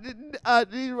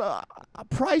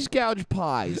 Price gouge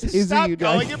pies. Is Stop a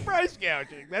calling it price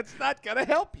gouging. That's not going to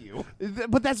help you.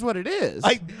 But that's what it is.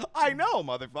 I know,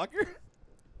 motherfucker.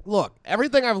 Look,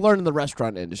 everything I've learned in the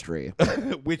restaurant industry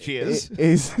Which is?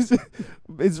 is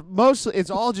mostly it's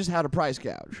all just how to price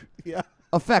gouge Yeah.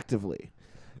 effectively.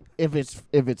 If it's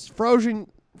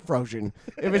frozen.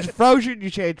 If it's frozen, you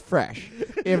change fresh.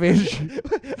 If it's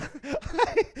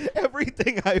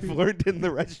Everything I've learned in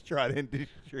the restaurant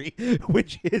industry,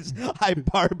 which is I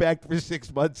bar backed for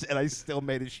 6 months and I still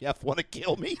made a chef want to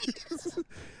kill me.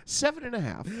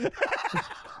 7.5,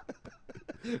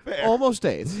 Fair. almost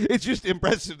 8. It's just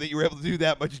impressive that you were able to do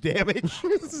that much damage.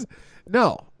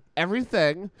 No,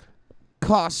 everything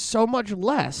costs so much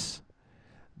less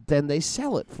than they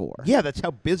sell it for. Yeah, that's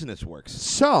how business works.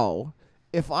 So,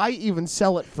 if I even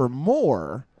sell it for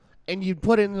more, and you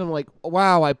put in them like,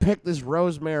 wow, I picked this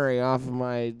rosemary off of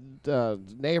my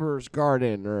neighbor's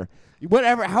garden, or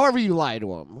whatever, however you lie to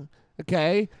them,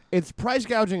 okay? It's price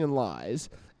gouging and lies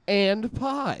and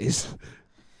pies.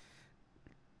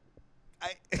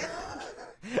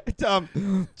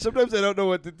 Tom, sometimes I don't know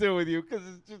what to do with you because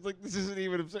it's just like this isn't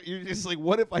even absurd. You're just like,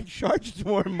 what if I charged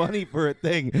more money for a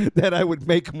thing that I would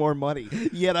make more money?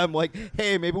 Yet I'm like,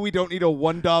 hey, maybe we don't need a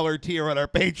 $1 tier on our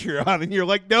Patreon, and you're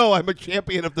like, no, I'm a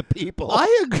champion of the people.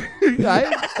 I agree.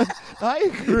 I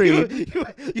agree.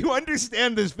 You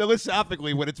understand this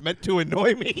philosophically when it's meant to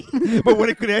annoy me, but when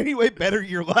it could anyway better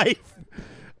your life,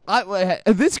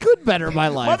 This could better my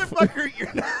life. motherfucker,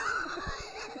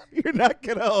 you're not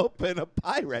gonna open a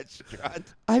pie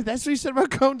restaurant. That's what you said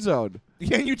about Cone Zone.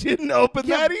 Yeah, you didn't open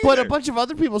Yeah, that either. but a bunch of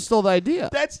other people stole the idea.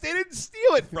 They didn't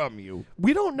steal it from you.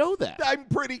 We don't know that. I'm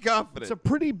pretty confident It's a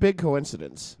pretty big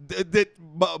coincidence. that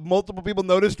multiple people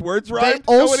noticed words rhymed.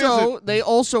 They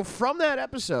also from that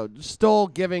episode stole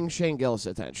giving Shane Gillis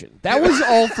attention. That was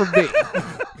all from me.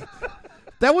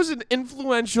 That was an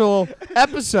influential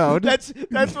episode. That's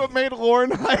what made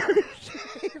Lauren hire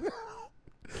Shane.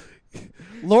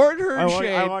 Lord heard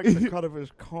Shane. the cut of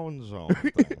his Cone Zone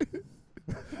thing.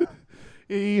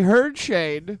 He heard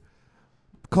Shane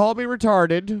call me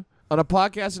retarded on a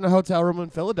podcast in a hotel room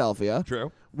in Philadelphia.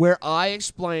 True. Where I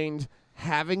explained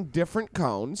having different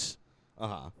cones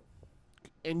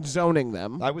and zoning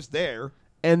them. I was there.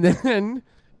 And then,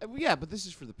 yeah, but this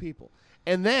is for the people.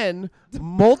 And then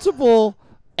multiple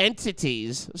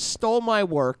entities stole my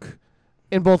work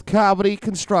in both comedy,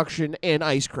 construction, and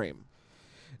ice cream.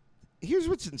 Here's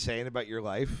what's insane about your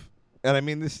life, and I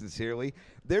mean this sincerely.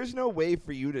 There's no way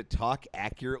for you to talk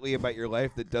accurately about your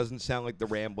life that doesn't sound like the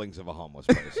ramblings of a homeless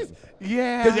person.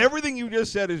 Yeah. Because everything you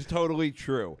just said is totally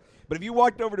true. But if you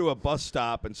walked over to a bus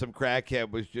stop and some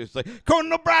crackhead was just like,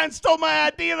 Conan O'Brien stole my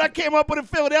idea that I came up with in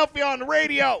Philadelphia on the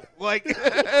radio. Like, it'd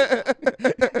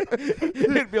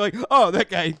be like, oh, that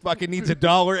guy fucking needs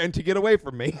 $1 and to get away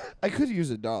from me. I could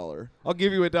use $1. I'll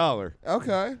give you $1.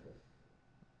 Okay.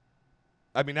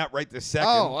 I mean, not right this second.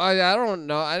 Oh, I don't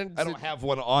know. I don't have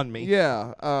one on me.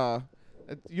 Yeah.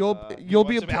 You'll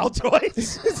be some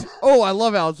Altoids? Oh, I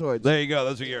love Altoids. There you go.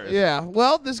 Those are yours. Yeah.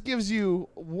 Well, this gives you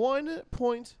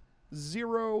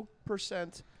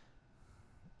 1.0%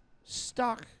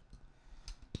 stock.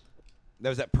 That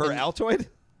was that per Altoid?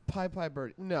 Pie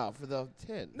Birdie. No, for the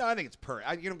tin. No, I think it's per.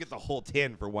 You don't get the whole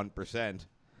tin for 1%.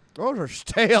 Those are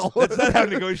stale. That's not how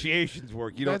negotiations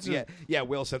work. You don't. That's Yeah.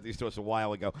 Will sent these to us a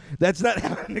while ago. That's not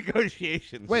how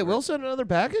negotiations. Wait, work. Will send another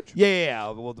package?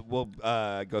 Yeah. We'll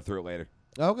go through it later.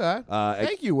 Okay.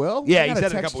 Thank you, Will. Yeah, I he gotta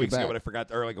said it a text couple you weeks ago, back. but I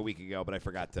forgot, or like a week ago, but I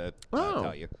forgot to Oh.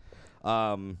 tell you.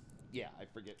 Yeah, I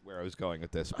forget where I was going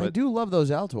with this. I But do love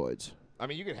those Altoids. I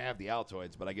mean, you can have the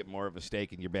Altoids, but I get more of a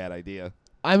stake in your bad idea.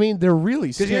 I mean, they're really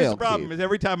Because here's stale. the problem: is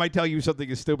every time I tell you something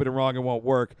is stupid and wrong and won't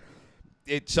work,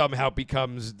 it somehow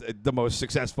becomes the most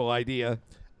successful idea.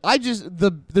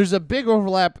 There's a big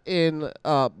overlap in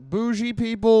bougie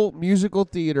people, musical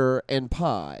theater, and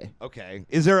pie. Okay.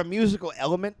 Is there a musical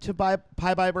element to Pie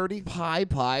Bye Birdie? Pie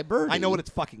Birdie. I know what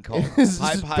it's fucking called. This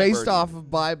Pie is Pie based Birdie. off of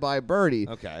Bye Bye Birdie.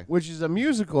 Okay. Which is a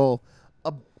musical.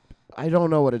 I don't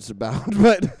know what it's about,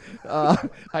 but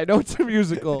I know it's a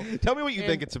musical. Tell me what you And-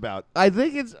 think it's about.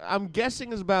 I'm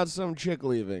guessing it's about some chick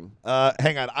leaving.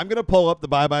 Hang on. I'm going to pull up the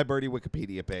Bye Bye Birdie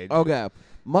Wikipedia page. Okay.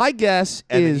 My guess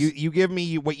And then is you give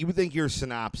me what you think your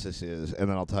synopsis is, and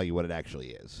then I'll tell you what it actually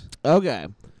is. okay.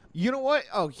 You know what?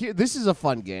 Oh, this is a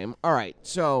fun game. All right.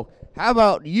 So, how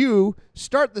about you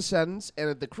start the sentence, and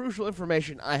at the crucial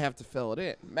information, I have to fill it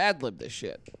in. Mad lib this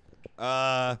shit.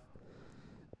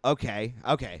 Okay.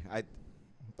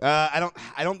 I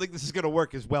don't think this is going to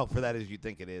work as well for that as you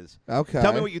think it is. Okay.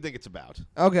 Tell me what you think it's about.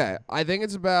 Okay. I think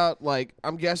it's about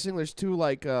I'm guessing there's two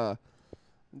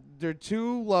there are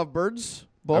two lovebirds,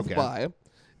 both Okay. bi,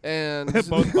 and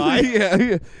Both bi?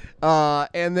 yeah.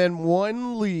 And then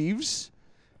one leaves.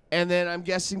 And then I'm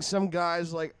guessing some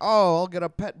guy's like, oh, I'll get a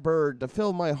pet bird to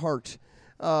fill my heart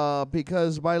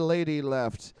because my lady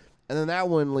left. And then that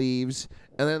one leaves.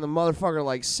 And then the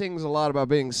motherfucker, sings a lot about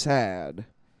being sad.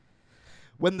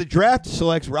 When the draft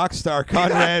selects rock star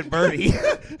Conrad Birdie,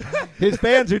 his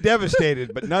fans are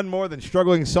devastated, but none more than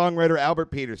struggling songwriter Albert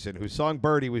Peterson, whose song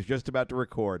Birdie was just about to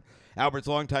record. Albert's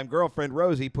longtime girlfriend,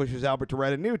 Rosie, pushes Albert to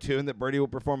write a new tune that Birdie will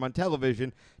perform on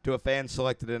television to a fan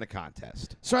selected in a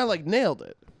contest. So I, nailed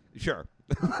it. Sure.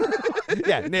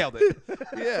 Yeah, nailed it.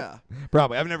 Yeah.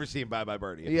 Probably. I've never seen Bye Bye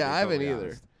Birdie. if I'm Yeah, being I haven't totally either.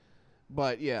 honest.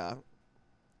 But, yeah.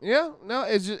 Yeah, no,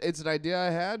 it's an idea I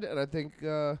had, and I think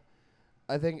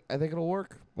it'll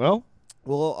work. Well,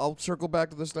 Well, I'll circle back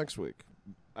to this next week.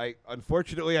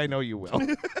 unfortunately, I know you will.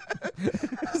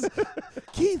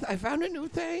 Keith, I found a new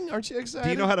thing. Aren't you excited? Do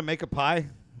you know how to make a pie?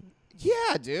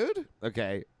 Yeah, dude.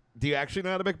 Okay. Do you actually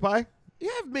know how to make a pie? Yeah,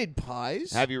 I've made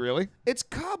pies. Have you really? It's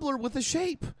cobbler with a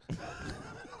shape.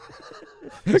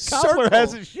 Cobbler Circle.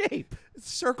 has a shape.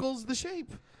 Circle's the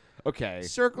shape. Okay.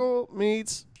 Circle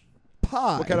meets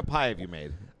pie. What kind of pie have you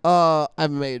made?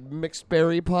 I've made mixed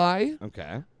berry pie.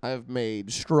 Okay. I've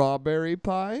made strawberry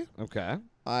pie. Okay.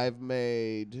 I've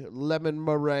made lemon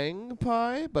meringue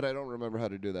pie, but I don't remember how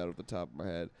to do that off the top of my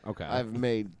head. Okay. I've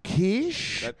made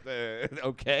quiche.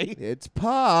 Okay. It's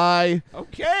pie.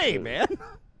 Okay, man.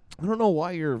 I don't know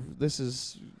why this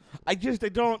is... I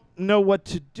don't know what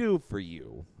to do for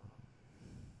you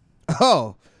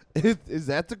Oh, is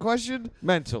that the question?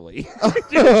 mentally.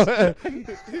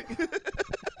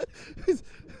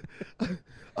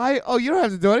 You don't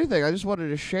have to do anything. I just wanted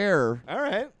to share. All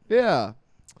right. Yeah.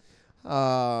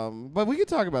 But we could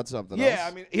talk about something else. Yeah,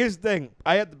 I mean, here's the thing.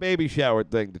 I had the baby shower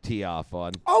thing to tee off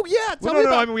on. Oh yeah, tell Well, me no,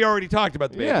 about. I mean, we already talked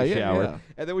about the baby Yeah, yeah, shower, yeah.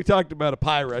 and then we talked about a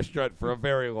pie restaurant for a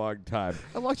very long time.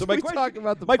 How long So should my we question, talk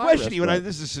about the my pie question to you, and restaurant?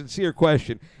 this is a sincere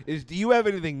question, is: do you have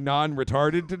anything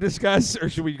non-retarded to discuss, or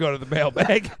should we go to the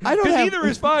mailbag? I don't 'Cause have- either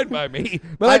is fine by me,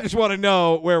 but I just want to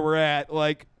know where we're at.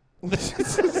 Like, we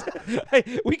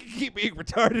can keep being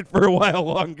retarded for a while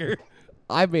longer.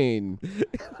 I mean,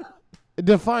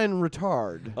 define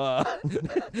retard.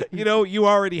 You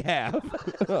already have.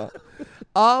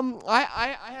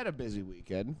 I had a busy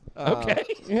weekend. Okay.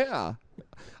 Yeah.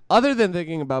 Other than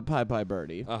thinking about Pie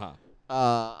Birdie, Uh-huh.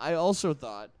 I also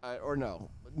thought,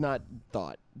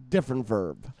 different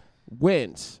verb,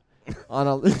 went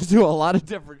to a lot of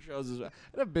different shows as well.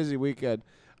 I had a busy weekend.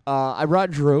 I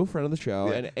brought Drew, friend of the show,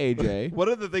 and AJ. One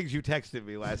of the things you texted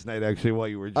me last night, actually, while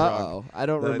you were drunk, Uh-oh. I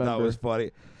don't that remember. I thought was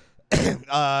funny.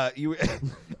 I'm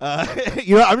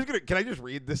just gonna. Can I just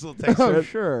read this little text? Oh, thread?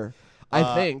 sure.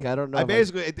 I think. I don't know. I if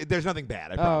basically, there's nothing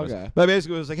bad. I promise. okay. But I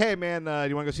basically was like, "Hey man, do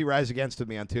you want to go see Rise Against with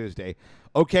me on Tuesday?"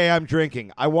 Okay, I'm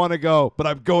drinking. I want to go, but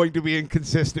I'm going to be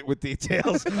inconsistent with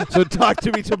details. So talk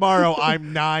to me tomorrow.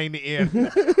 I'm 9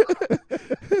 in.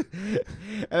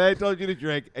 And I told you to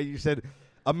drink, and you said,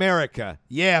 "America,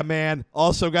 yeah, man.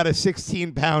 Also got a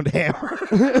 16-pound hammer."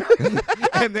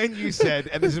 And then you said,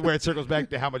 and this is where it circles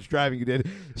back to how much driving you did: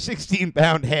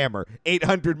 16-pound hammer,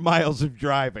 800 miles of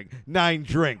driving, 9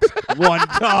 drinks, 1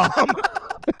 Tom.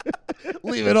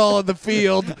 leave it all in the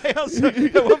field. I also,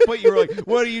 at one point, you were like,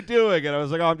 "What are you doing?" And I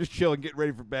was like, "Oh, I'm just chilling, getting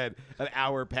ready for bed." An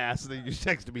hour passed, and then you just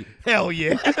texted me, "Hell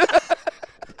yeah."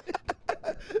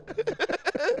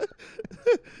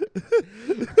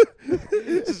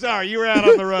 So sorry, you were out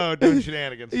on the road doing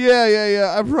shenanigans.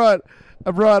 Yeah. I brought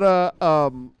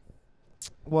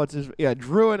what's his? Yeah,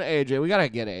 Drew and AJ. We gotta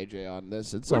get AJ on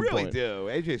this at We some really point. do.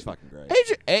 AJ's fucking great.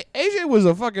 AJ was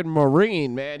a fucking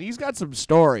Marine, man. He's got some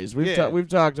stories. We've Yeah. we've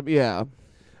talked. Yeah.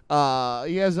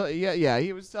 He has. Yeah.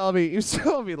 He was telling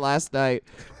me last night.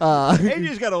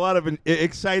 AJ's got a lot of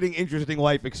exciting, interesting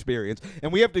life experience,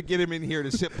 and we have to get him in here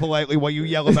to sit politely while you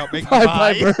yell about making Bye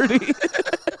pie. bye birdie.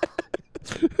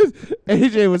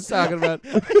 AJ was talking about.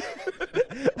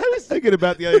 I was thinking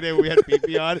about the other day when we had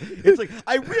PP on. It's like,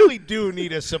 I really do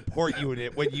need a support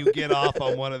unit when you get off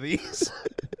on one of these.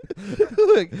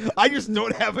 Look, I just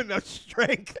don't have enough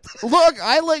strength.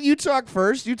 I let you talk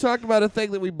first. You talked about a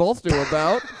thing that we both knew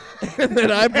about, and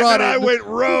then I brought I in. went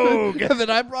rogue. And then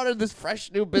I brought in this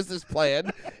fresh new business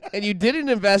plan, and you didn't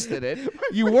invest in it.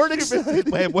 You weren't excited.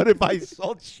 Man, what if I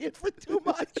sold shit for too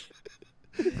much?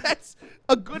 That's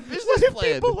a good business What if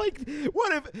plan. people like?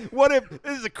 What if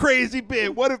this is a crazy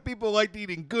bit? What if people liked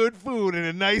eating good food in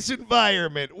a nice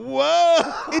environment? Whoa!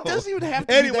 It doesn't even have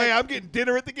to. Anyway, be that. I'm getting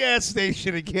dinner at the gas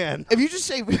station again. If you just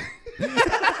say.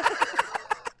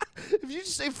 If you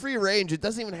just say free range, it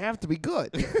doesn't even have to be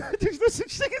good. There's no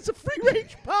such thing as a free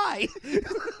range pie.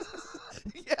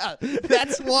 Yeah,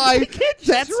 that's why. You can't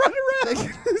just run around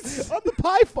on the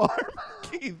pie farm.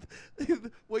 Keith,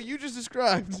 what you just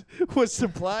described was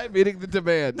supply meeting the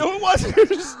demand. No, it wasn't.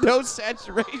 There's no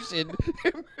saturation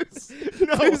in this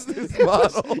business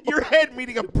model. Your head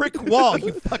meeting a brick wall,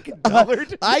 you fucking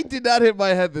dullard. I did not hit my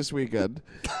head this weekend.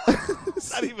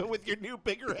 Not even with your new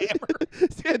bigger hammer.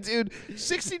 Yeah, dude,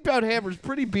 16-pound hammer's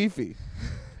pretty beefy.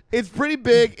 It's pretty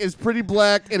big, it's pretty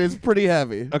black, and it's pretty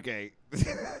heavy. Okay.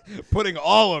 Putting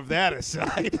all of that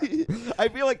aside, I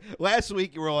feel like last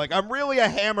week you were like, I'm really a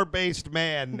hammer-based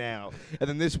man now. And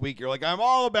then this week you're like, I'm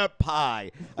all about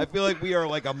pie. I feel like we are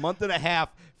like a month and a half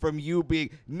from you being,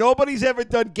 nobody's ever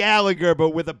done Gallagher,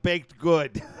 but with a baked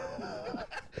good.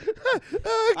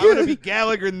 I'm going to be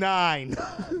Gallagher 9.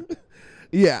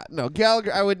 Yeah, no,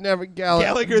 Gallagher, I would never,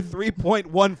 Gallagher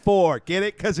 3.14. Get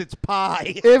it? Because it's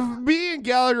pie. If me and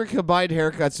Gallagher combined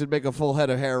haircuts, would make a full head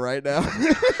of hair right now.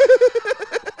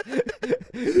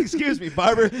 Excuse me,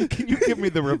 barber. Can you give me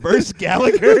the reverse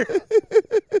Gallagher?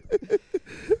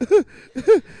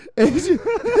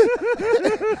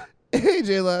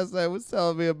 AJ last night was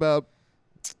telling me about,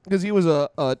 because he was a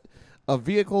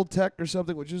vehicle tech or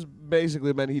something, which just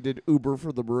basically meant he did Uber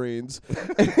for the Marines.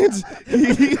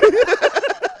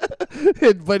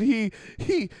 But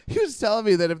he was telling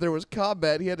me that if there was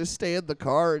combat, he had to stay in the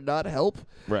car and not help,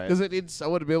 Right. Because it needed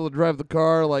someone to be able to drive the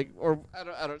car, like, or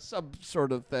I don't some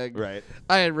sort of thing. Right.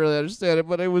 I didn't really understand it,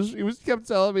 but he kept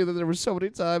telling me that there were so many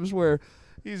times where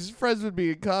he's friends with me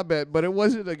in combat, but it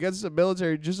wasn't against the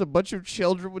military. Just a bunch of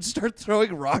children would start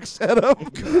throwing rocks at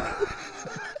him.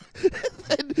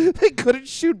 And they couldn't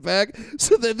shoot back,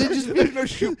 so then they just There's no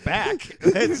shoot back.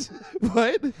 That's,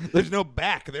 what? there's no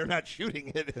back. They're not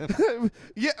shooting it.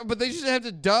 Yeah, but they just have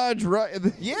to dodge right.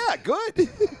 Yeah, good.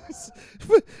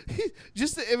 But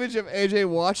just the image of AJ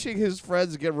watching his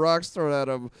friends get rocks thrown at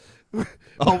him.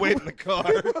 I'll wait in the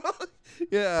car.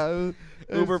 Yeah.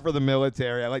 Uber for the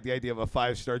military. I like the idea of a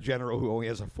 5-star general who only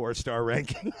has a 4-star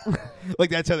ranking.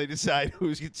 Like that's how they decide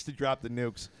who gets to drop the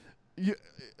nukes. Yeah,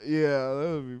 that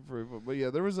would be pretty fun. But yeah,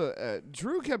 there was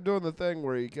Drew kept doing the thing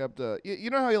where he kept, you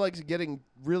know how he likes getting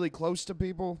really close to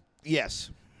people?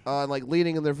 Yes. And like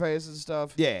leaning in their face and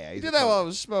stuff? Yeah. He he's did a that while I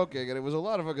was smoking, and it was a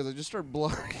lot of fun because I just started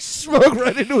blowing smoke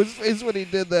right into his face when he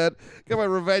did that. Got my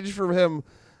revenge from him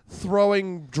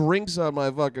throwing drinks on my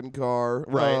fucking car.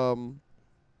 Right.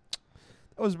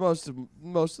 That was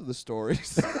most of the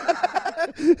stories.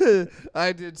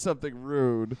 I did something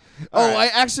rude. All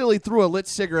right. I accidentally threw a lit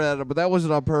cigarette at him, but that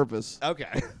wasn't on purpose.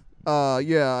 Okay.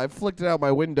 Yeah, I flicked it out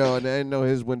my window, and I didn't know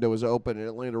his window was open, and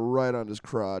it landed right on his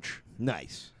crotch.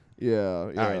 Nice. Yeah.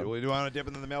 All right. Well, do you want to dip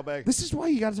into the mailbag? This is why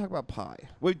you got to talk about pie.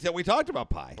 We talked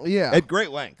about pie. Yeah. At great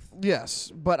length.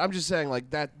 Yes, but I'm just saying, like,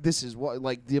 that. This is what,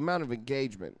 like, the amount of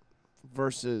engagement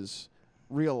versus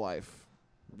real life.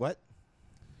 What?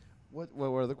 What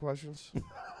were the questions?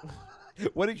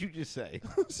 What did you just say?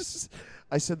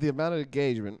 I said the amount of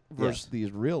engagement versus Yes.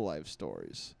 these real life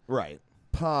stories. Right.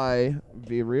 Pie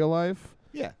via real life.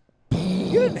 Yeah.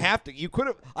 You didn't have to. You could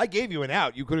have. I gave you an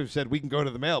out. You could have said we can go to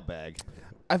the mailbag.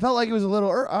 I felt like it was a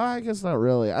little. I guess not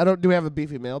really. Do we have a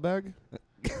beefy mailbag?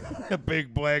 A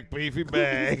big black beefy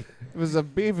bag. It was a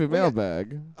beefy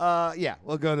mailbag. Yeah.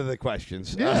 We'll go to the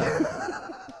questions. Yeah.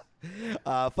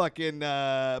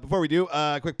 Before we do,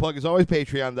 quick plug as always,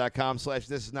 patreon.com/this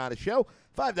is not a show.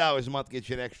 $5 a month gets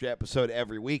you an extra episode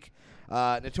every week.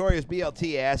 Notorious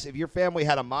BLT asks, if your family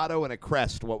had a motto and a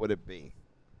crest, what would it be?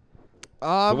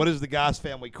 So what is the Goss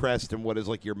family crest and what is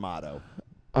like your motto?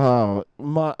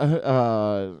 My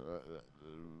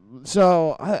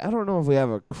so I don't know if we have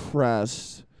a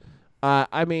crest.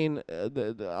 I mean,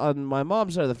 on my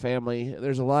mom's side of the family,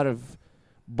 there's a lot of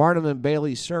Barnum and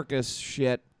Bailey circus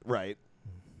shit Right.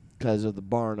 because of the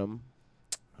Barnum.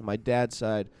 On my dad's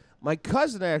side, my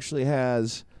cousin actually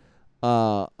has,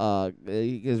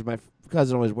 because my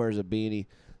cousin always wears a beanie,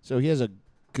 so he has a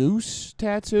goose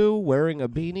tattoo wearing a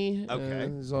beanie.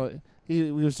 Okay. So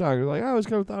we was talking like, I always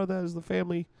kind of thought of that as the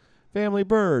family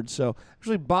bird. So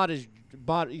actually bought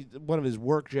one of his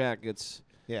work jackets.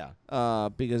 Yeah.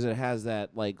 Because it has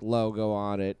that like logo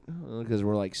on it. Because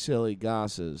we're like silly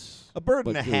gosses. A bird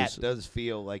in but a hat goose. does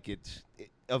feel like it's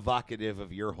evocative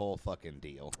of your whole fucking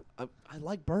deal. I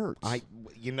like birds. Tom?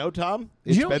 You know, been Eels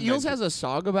mentioned. has a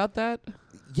song about that.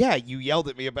 Yeah, you yelled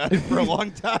at me about it for a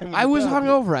long time. I was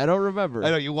hungover. I don't remember.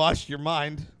 I know, you lost your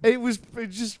mind. It was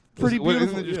just pretty Isn't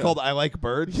beautiful. it just yeah. called I Like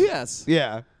Birds? Yes.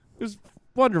 Yeah. It was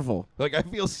wonderful. Like, I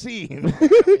feel seen.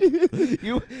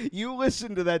 You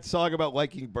listen to that song about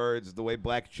liking birds the way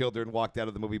black children walked out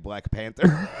of the movie Black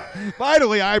Panther.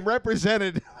 Finally, I'm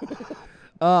represented.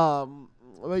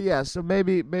 But yeah, so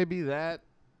maybe that.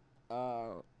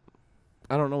 I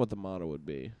don't know what the motto would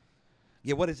be.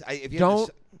 Yeah, what is... if you had to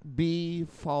Don't be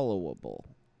followable.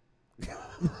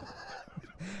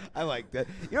 I like that.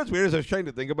 You know what's weird is I was trying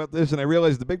to think about this, and I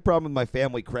realized the big problem with my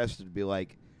family crest would be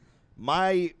like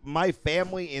my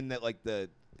family in that like the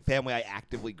family I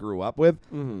actively grew up with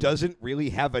doesn't really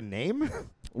have a name.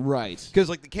 Right. Because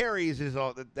like the Carries is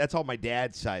all that's all my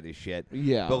dad's side of shit.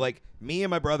 Yeah. But like me and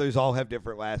my brothers all have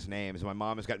different last names. My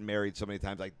mom has gotten married so many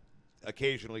times I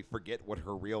occasionally forget what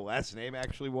her real last name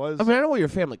actually was. I mean, I know what your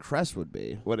family crest would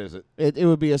be. What is it? It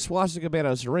would be a swastika made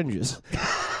out of syringes.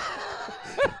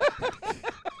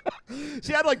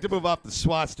 See, I'd like to move off the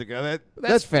swastika.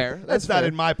 That's fair. That's not fair.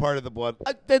 in my part of the blood.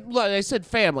 I said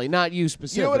family, not you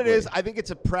specifically. You know what it is? I think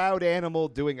it's a proud animal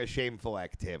doing a shameful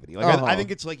activity. Like I think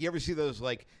it's like you ever see those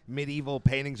like medieval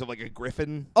paintings of like a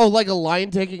griffin? Oh, like a lion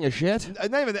taking a shit?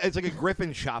 Not even that, it's like a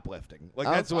griffin shoplifting. Like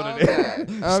that's what okay. it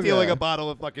is. Okay. Stealing a bottle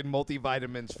of fucking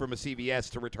multivitamins from a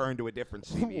CVS to return to a different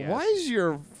CVS. Why is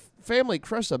your family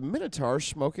crest a minotaur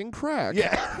smoking crack?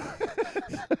 Yeah.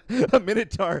 A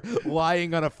minotaur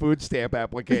lying on a food stamp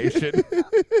application.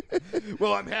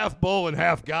 Well, I'm half bull and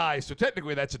half guy, so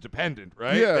technically that's a dependent,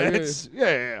 right? Yeah,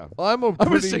 Yeah. I'm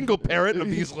a single parent of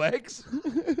these legs.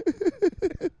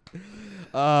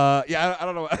 Yeah, I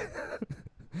don't know.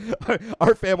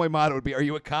 Our family motto would be, are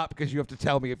you a cop? Because you have to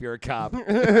tell me if you're a cop. Ben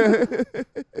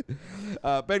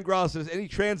Grawl says, any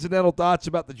transcendental thoughts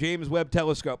about the James Webb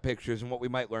Telescope pictures and what we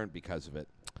might learn because of it?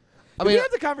 Did we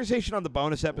have the conversation on the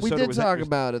bonus episode? We or did was that talk just-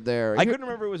 about it there. I couldn't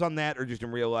remember if it was on that or just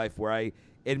in real life where I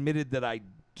admitted that I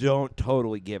don't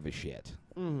totally give a shit.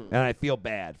 And I feel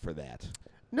bad for that.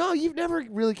 No, you've never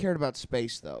really cared about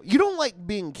space, though. You don't like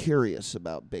being curious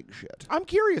about big shit. I'm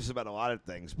curious about a lot of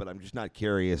things, but I'm just not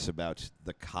curious about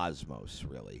the cosmos,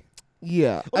 really.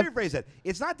 Yeah. Let me rephrase that.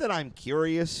 It's not that I'm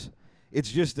curious.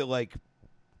 It's just that, like,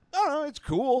 I don't know, it's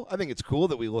cool. I think it's cool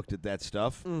that we looked at that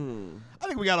stuff. I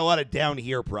think we got a lot of down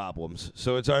here problems,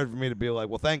 so it's hard for me to be like,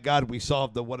 well, thank God we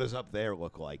solved the what does up there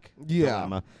look like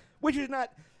dilemma. Which is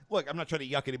not... Look, I'm not trying to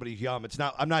yuck anybody's yum.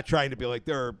 I'm not trying to be like,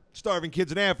 there are starving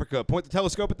kids in Africa. Point the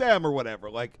telescope at them or whatever.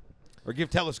 Like, or give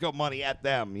telescope money at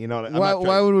them. You know what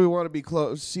Why would we want to be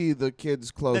see the kids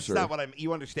closer? That's not what I'm...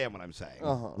 You understand what I'm saying.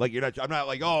 Uh-huh. Like, you're not... I'm not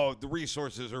like, oh, the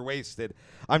resources are wasted.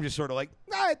 I'm just sort of like,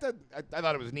 I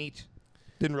thought it was neat.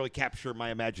 Didn't really capture my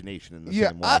imagination in the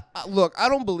same way. Look, I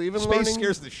don't believe in Space learning.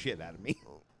 scares the shit out of me.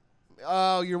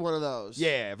 Oh, you're one of those.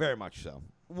 Yeah, very much so.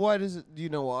 What is it? Do you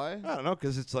know why? I don't know,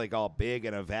 because it's like all big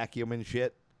and a vacuum and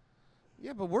shit.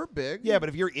 Yeah, but we're big. Yeah, but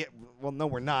if you're... Well, no,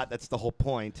 we're not. That's the whole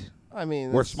point. I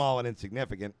mean, We're small and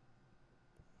insignificant.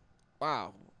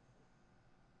 Wow.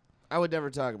 I would never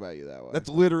talk about you that way. That's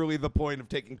literally the point of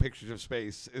taking pictures of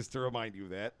space, is to remind you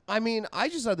that. I mean, I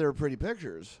just thought they were pretty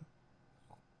pictures.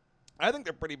 I think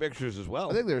they're pretty pictures as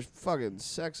well. I think they're fucking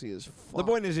sexy as fuck. The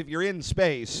point is, if you're in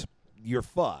space, you're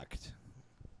fucked.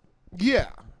 Yeah.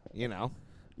 You know?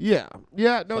 Yeah.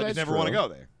 Yeah, no, So I that's just never true. want to go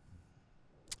there.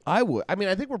 I would. I mean,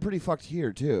 I think we're pretty fucked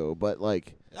here, too, but,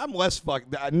 like... I'm less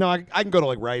fucked. No, I can go to,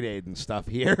 like, Rite Aid and stuff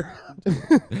here.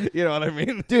 You know what I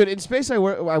mean? Dude, in space, I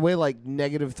weigh like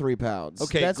 -3 pounds.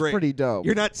 Okay, That's great. pretty dope.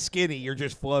 You're not skinny. You're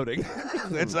just floating.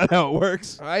 That's not how it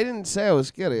works. I didn't say I was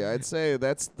skinny. I'd say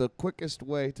that's the quickest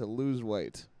way to lose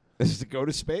weight. Is to go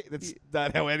to space? That's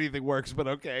not how anything works, but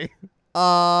okay.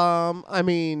 I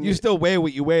mean... You still weigh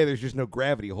what you weigh. There's just no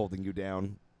gravity holding you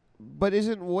down. But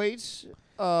isn't weight...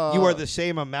 You are the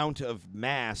same amount of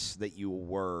mass that you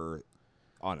were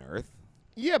on Earth.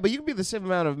 Yeah, but you can be the same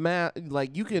amount of mass.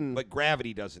 Like you can. But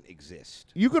gravity doesn't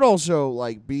exist. You could also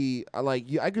like be like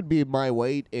I could be my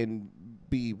weight and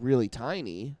be really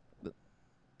tiny.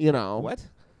 You know What?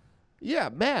 Yeah,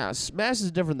 mass. Mass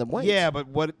is different than weight. Yeah, but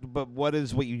what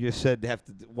is what you just said have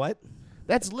to do? What?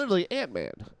 That's literally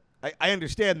Ant-Man. I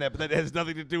understand that, but that has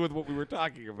nothing to do with what we were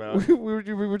talking about. we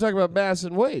were talking about mass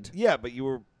and weight. Yeah, but you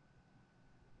were.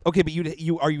 Okay, but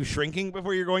you are you shrinking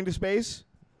before you're going to space?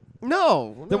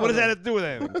 No. Then what does that have to do with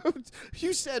anything?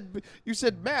 you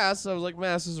said mass. I was like,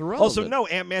 mass is irrelevant. Also, no,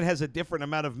 Ant-Man has a different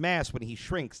amount of mass when he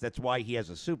shrinks. That's why he has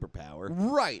a superpower.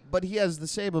 Right, but he has the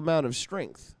same amount of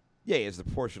strength. Yeah, he has the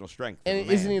proportional strength. And of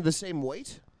a isn't man. he the same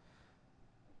weight?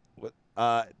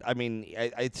 I mean,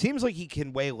 it seems like he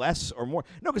can weigh less or more.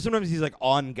 No, because sometimes he's like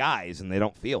on guys and they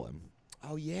don't feel him.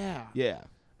 Oh yeah. Yeah.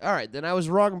 All right, then I was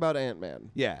wrong about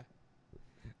Ant-Man. Yeah.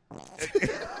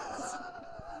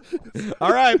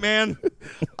 All right, man.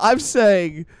 I'm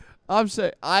saying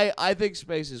I think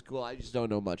space is cool. I just don't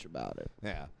know much about it.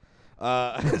 Yeah.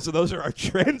 So those are our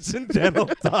transcendental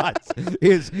thoughts.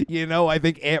 I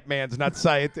think Ant-Man's not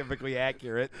scientifically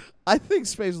accurate. I think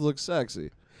space looks sexy.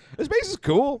 Space is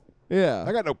cool. Yeah.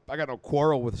 I got no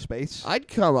quarrel with space. I'd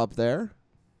come up there.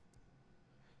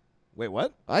 Wait,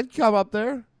 what? I'd come up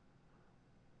there.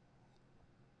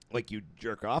 Like you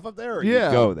jerk off up there, or Yeah.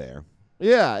 you go there?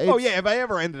 Yeah. Oh yeah. If I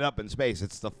ever ended up in space,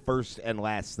 it's the first and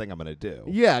last thing I'm gonna do.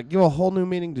 Yeah, give a whole new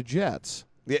meaning to jets.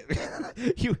 Yeah.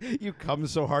 you come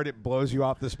so hard it blows you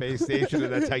off the space station,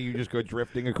 and that's how you just go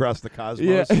drifting across the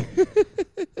cosmos. Yeah.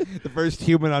 The first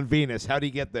human on Venus. How'd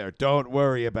he get there? Don't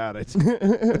worry about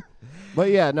it.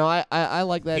 But yeah, no, I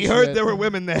like that He shit. heard there were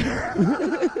women there.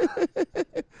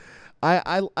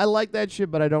 I like that shit,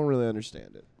 but I don't really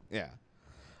understand it.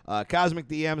 Yeah. Cosmic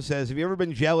DM says, have you ever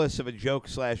been jealous of a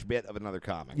joke/bit of another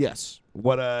comic? Yes.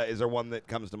 What is there one that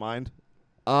comes to mind?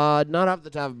 Not off the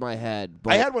top of my head.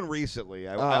 But I had one recently.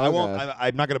 I okay. won't.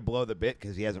 I'm not going to blow the bit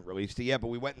because he hasn't released it yet. But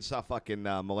we went and saw fucking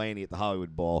Mulaney at the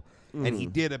Hollywood Bowl, and he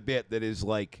did a bit that is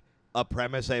like a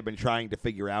premise I've been trying to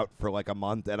figure out for like a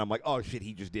month, and I'm like, oh shit,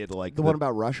 he just did like the one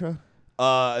about Russia.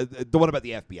 the one about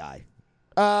the FBI.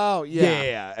 Oh yeah.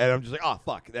 Yeah, and I'm just like, oh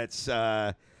fuck, that's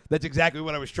exactly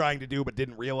what I was trying to do, but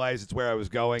didn't realize it's where I was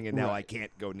going, and now Right. I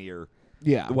can't go near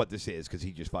Yeah. what this is because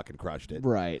he just fucking crushed it.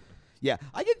 Right. Yeah,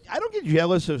 I don't get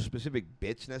jealous of specific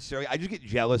bits necessarily. I just get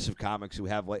jealous of comics who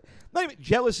have like not even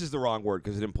jealous is the wrong word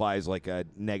because it implies like a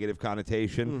negative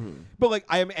connotation. But like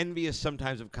I am envious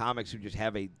sometimes of comics who just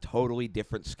have a totally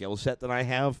different skill set than I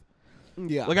have.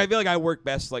 Yeah. Like I feel like I work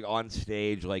best like on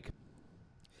stage. Like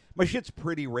my shit's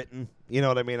pretty written. You know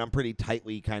what I mean? I'm pretty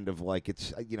tightly kind of like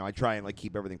it's. I try and like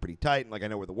keep everything pretty tight and like I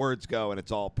know where the words go and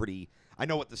it's all pretty. I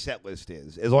know what the set list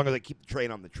is. As long as I keep the train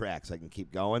on the tracks, I can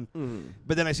keep going.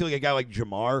 But then I see like a guy like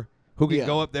Jamar who can Yeah.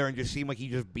 go up there and just seem like he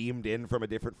just beamed in from a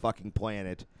different fucking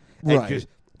planet and Right. just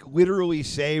literally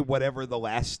say whatever the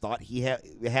last thought he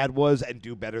had was and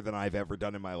do better than I've ever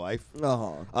done in my life.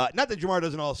 Uh-huh. Not that Jamar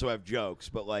doesn't also have jokes,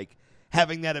 but like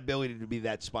having that ability to be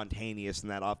that spontaneous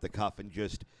and that off the cuff and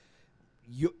just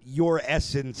your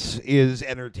essence is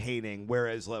entertaining,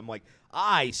 whereas I'm like,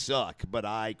 I suck, but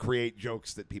I create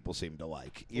jokes that people seem to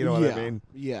like. You know what I mean?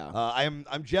 Yeah. I'm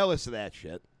jealous of that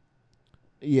shit.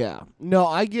 Yeah. No,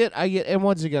 I get, and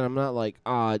once again, I'm not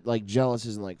like jealous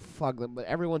isn't like fuck them, but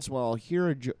every once in a while I'll hear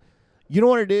a joke. You know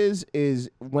what it is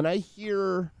when I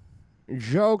hear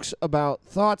jokes about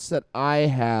thoughts that I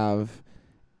have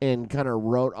and kind of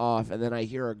wrote off, and then I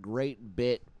hear a great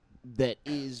bit that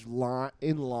is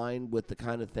in line with the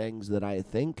kind of things that I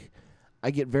think, I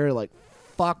get very like,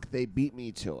 fuck, they beat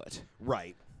me to it.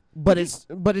 Right. But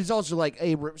it's also like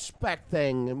a respect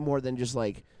thing more than just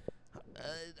like,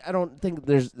 I don't think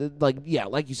there's like, yeah,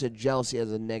 like you said, jealousy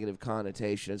has a negative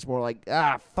connotation. It's more like,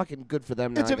 fucking good for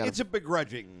them. Now It's a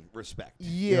begrudging respect. Yeah.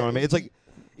 You know what I mean? It's like,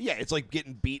 yeah, it's like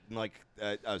getting beat in like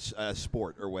a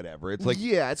sport or whatever. It's like,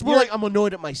 yeah, it's more like I'm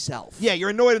annoyed at myself. yeah, you're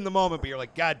annoyed in the moment, but you're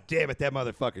like, God damn it, that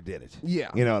motherfucker did it. Yeah.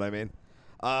 You know what I mean?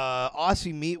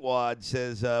 Aussie Meatwad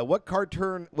says, what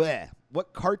cartoon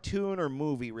or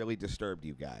movie really disturbed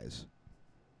you guys?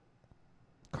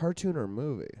 Cartoon or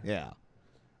movie? Yeah.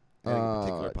 Anything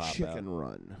particular pop Chicken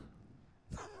Run.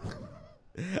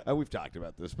 We've talked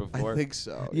about this before. I think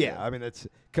so. Yeah, I mean, it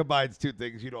combines two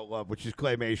things you don't love, which is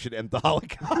claymation and the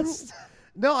Holocaust.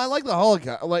 No, I like the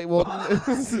Holocaust. Like, well,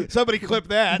 Somebody clip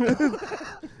that.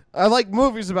 I like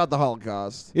movies about the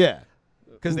Holocaust. Yeah.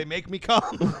 Because they make me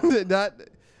come. Not.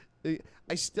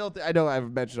 I still. I know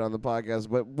I've mentioned on the podcast,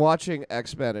 but watching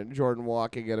X-Men and Jordan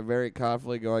walking at a very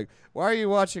confidently going, "Why are you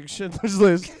watching Schindler's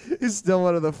List?" is still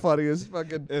one of the funniest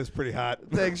fucking It's pretty hot.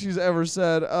 things she's ever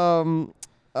said.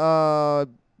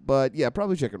 But yeah,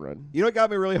 probably Chicken Run. You know what got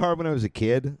me really hard when I was a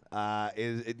kid?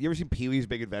 Is you ever seen Pee-wee's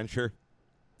Big Adventure?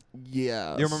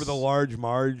 Yeah. You remember the Large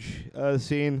Marge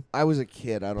scene? I was a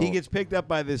kid. I don't. He gets picked up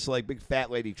by this like big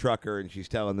fat lady trucker, and she's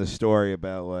telling this story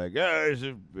about like, oh, there's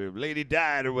a lady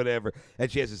died or whatever, and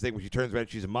she has this thing when she turns around,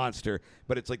 she's a monster,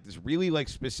 but it's like this really like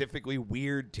specifically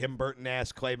weird Tim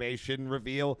Burton-ass claymation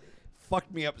reveal.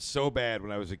 Fucked me up so bad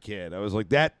when I was a kid. I was like,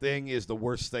 that thing is the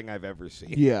worst thing I've ever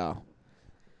seen. Yeah.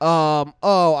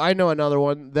 Oh, I know another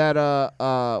one. That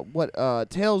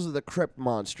Tales of the Crypt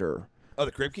Monster. Oh,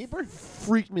 the Crypt Keeper?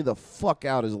 Freaked me the fuck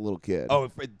out as a little kid. Oh,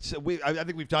 I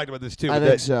think we've talked about this too. I but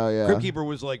think so, yeah. Crypt Keeper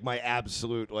was like my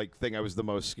absolute like thing I was the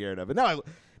most scared of. And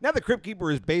now the Crypt Keeper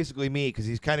is basically me because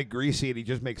he's kind of greasy and he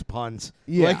just makes puns.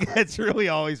 Yeah. Like that's really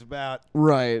all he's about.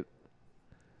 Right.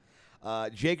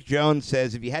 Jake Jones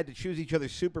says, if you had to choose each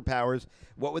other's superpowers,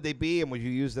 what would they be, and would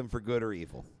you use them for good or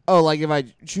evil? Oh, like if I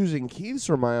choosing Keith's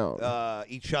or my own?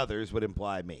 Each other's would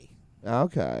imply me.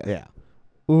 Okay. Yeah.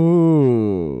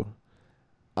 Ooh.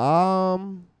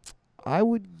 I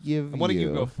would give I want you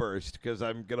to go first because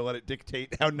I'm going to let it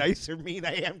dictate how nice or mean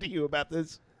I am to you about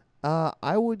this.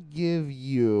 I would give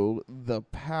you the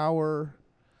power.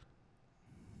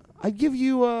 I'd give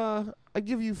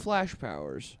you flash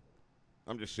powers.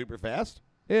 I'm just super fast?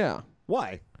 Yeah.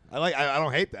 Why? I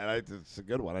don't hate that. It's a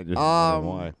good one. I just don't know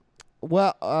why.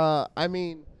 Well, I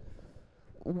mean,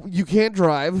 you can't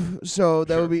drive, so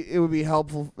that Sure. would be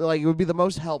helpful. Like it would be the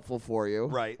most helpful for you.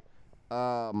 Right.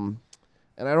 And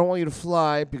I don't want you to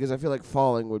fly because I feel like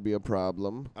falling would be a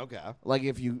problem. Okay. Like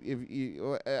if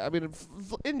you, I mean,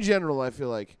 in general, I feel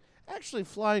like actually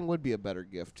flying would be a better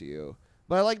gift to you.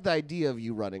 But I like the idea of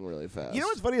you running really fast. You know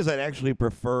what's funny is I'd actually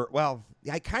prefer. Well,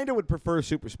 I kind of would prefer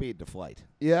super speed to flight.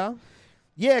 Yeah.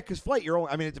 Yeah, because flight,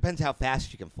 it depends how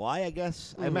fast you can fly, I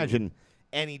guess. I imagine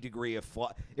any degree of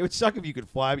fly. It would suck if you could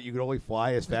fly, but you could only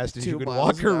fly as fast as 2 you could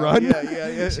miles walk or an hour. run.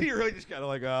 Yeah. So you're really just kind of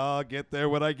like, oh, I'll get there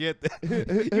when I get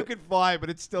there. You can fly, but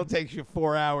it still takes you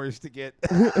 4 hours to get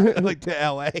like to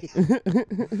L.A.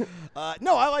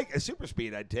 No, I like a super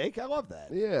speed I'd take. I love that.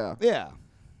 Yeah. Yeah.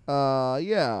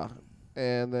 Yeah.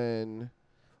 And then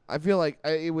I feel like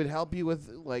it would help you with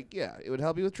it would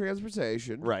help you with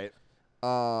transportation. Right.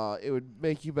 It would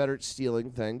make you better at stealing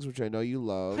things, which I know you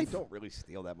love. I don't really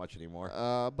steal that much anymore.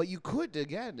 But you could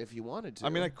again if you wanted to. I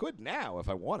mean, I could now if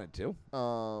I wanted to.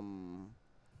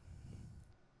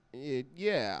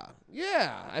 Yeah.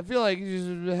 I feel like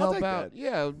you just help take out. that.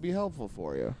 Yeah, it would be helpful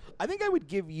for you. I think I would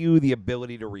give you the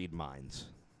ability to read minds,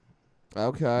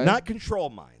 Okay. not control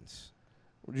minds.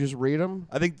 Just read them.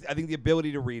 I think the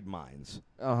ability to read minds,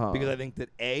 because I think that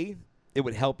it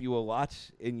would help you a lot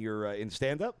in your in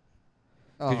stand up.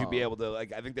 Because you'd be able to,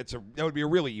 like, I think that would be a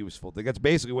really useful thing. That's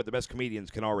basically what the best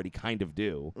comedians can already kind of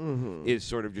do, is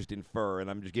sort of just infer, and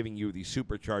I'm just giving you the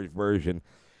supercharged version.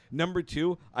 Number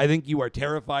 2, I think you are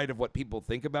terrified of what people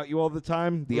think about you all the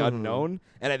time, the unknown,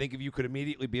 and I think if you could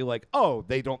immediately be like, oh,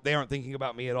 they aren't thinking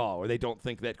about me at all, or they don't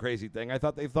think that crazy thing I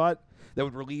thought they thought, that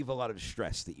would relieve a lot of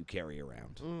stress that you carry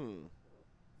around.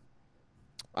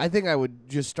 I think I would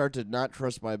just start to not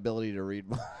trust my ability to read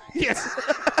minds. Yes.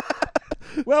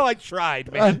 Well, I tried,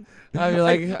 man. I'd be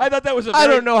like, I thought that was I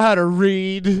don't know how to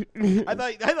read. I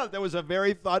thought that was a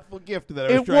very thoughtful gift that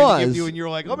I was It trying to give was. you, and you were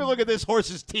like, let me look at this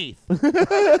horse's teeth.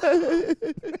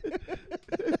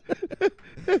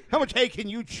 How much hay can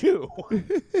you chew?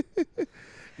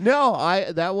 No,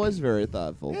 that was very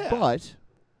thoughtful. Yeah. But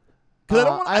Because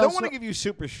I don't also- want to give you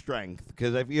super strength,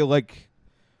 because I feel like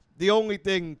the only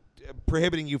thing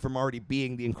prohibiting you from already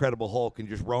being the Incredible Hulk and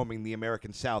just roaming the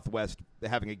American Southwest,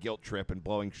 having a guilt trip and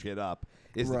blowing shit up,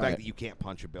 is the Right. fact that you can't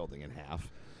punch a building in half.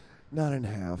 not in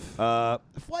half.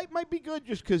 Flight might be good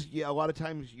just because a lot of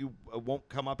times you won't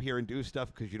come up here and do stuff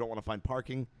because you don't want to find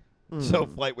parking. So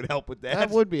flight would help with that. That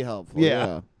would be helpful.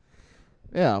 Yeah.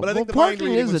 Yeah. But I think the mind parking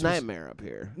reading is was a nightmare up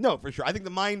here. No, for sure. I think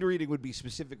the mind reading would be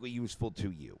specifically useful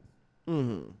to you.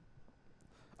 Mm-hmm.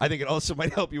 I think it also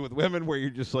might help you with women where you're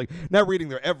just like, not reading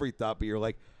their every thought, but you're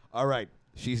like, all right,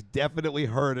 she's definitely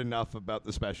heard enough about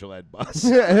the special ed bus.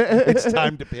 It's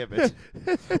time to pivot.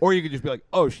 Or you could just be like,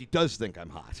 oh, she does think I'm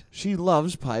hot. She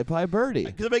loves Pie Pie Birdie.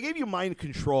 Because if I gave you mind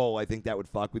control, I think that would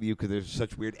fuck with you because there's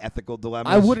such weird ethical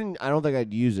dilemmas. I don't think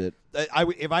I'd use it.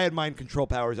 If I had mind control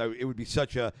powers, it would be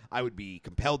I would be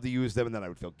compelled to use them, and then I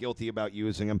would feel guilty about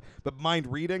using them. But mind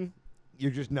reading, you're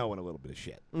just knowing a little bit of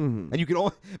shit. Mm-hmm. And you can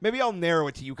only, maybe I'll narrow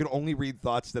it to you can only read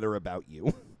thoughts that are about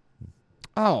you.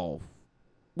 Oh.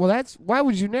 Well, why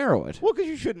would you narrow it? Well, because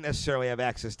you shouldn't necessarily have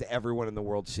access to everyone in the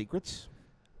world's secrets.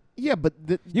 Yeah, but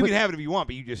You can have it if you want,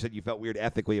 but you just said you felt weird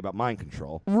ethically about mind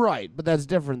control. right, but that's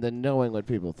different than knowing what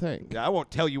people think. Yeah, I won't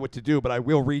tell you what to do, but I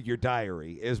will read your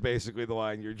diary, is basically the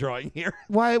line you're drawing here.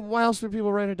 Why else would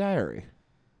people write a diary?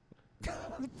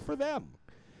 For them.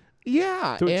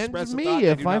 Yeah, To and express a me thought they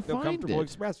if do I not feel find comfortable it.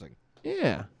 expressing.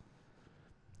 Yeah.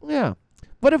 Yeah.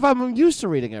 But if I'm used to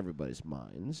reading everybody's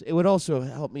minds, it would also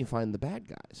help me find the bad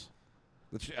guys.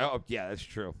 Yeah, that's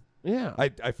true. Yeah.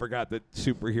 I forgot that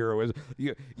superhero is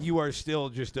you are still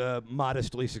just a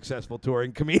modestly successful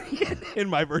touring comedian in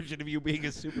my version of you being a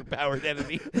superpowered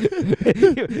entity.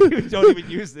 You don't even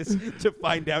use this to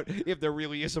find out if there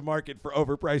really is a market for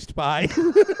overpriced pie.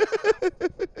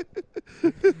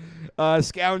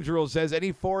 Scoundrel says,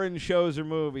 any foreign shows or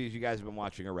movies you guys have been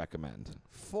watching or recommend?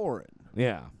 Foreign.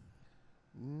 Yeah.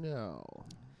 No.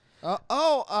 I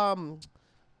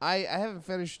haven't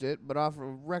finished it, but off a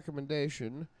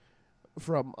recommendation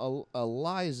from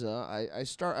Eliza,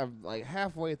 I'm like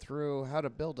halfway through How to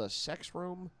Build a Sex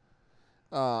Room,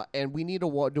 and we need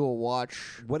to do a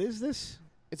watch. What is this?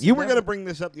 It's You were never- going to bring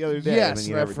this up the other day. Yes, and then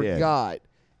you and I never did. forgot.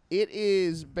 It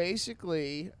is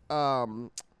basically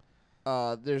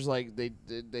there's like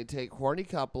they take horny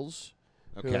couples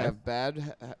who Okay. have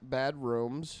bad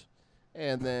rooms,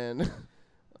 and then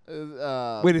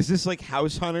Wait, is this like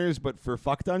House Hunters but for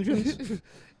fuck dungeons?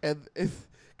 and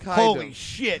kind Holy of.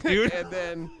 shit, dude! And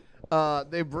then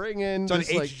they bring in It's on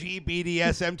this, like,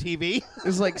 HGBDS MTV.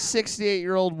 this like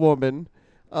 68-year-old woman,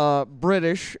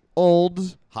 British,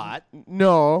 old, Hot.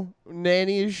 no,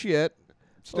 nanny as shit.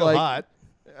 Still Like, hot.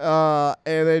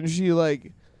 And then she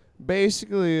like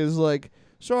basically is like,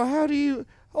 so how do you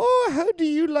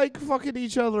like fucking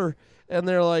each other? And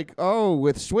they're like, oh,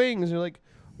 with swings. And they're like,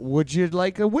 would you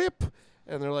like a whip?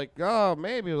 And they're like, oh,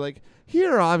 maybe. Like,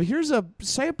 here's a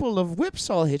sample of whips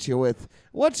I'll hit you with.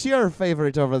 What's your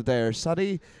favorite over there,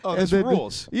 Sonny? Oh, And this then-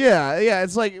 rules. Yeah.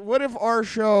 It's like, what if our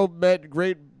show met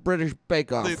Great British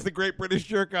Bake Off? The Great British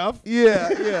Jerk Off.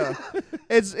 Yeah.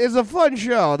 It's a fun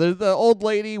show. The old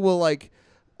lady will like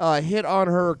hit on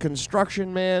her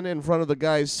construction man in front of the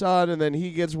guy's son, and then he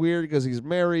gets weird because he's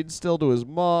married still to his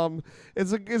mom.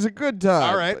 It's a good time.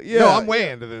 All right. Yeah. No, I'm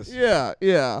way into this. Yeah.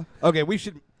 Okay, we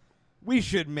should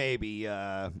maybe.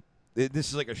 This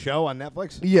is like a show on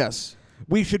Netflix. Yes.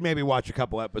 We should maybe watch a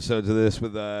couple episodes of this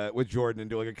with Jordan and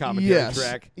do like a commentary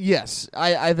track. Yes.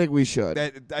 I think we should.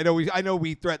 I know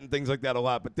we threaten things like that a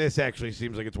lot, but this actually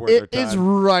seems like it's worth our time. It's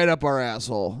right up our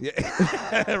asshole.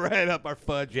 Yeah. Right up our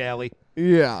fudge alley.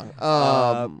 Yeah.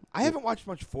 I haven't watched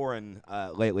much foreign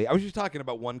lately. I was just talking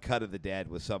about One Cut of the Dead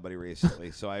with somebody recently.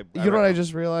 So you know what I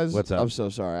just realized? What's up? I'm so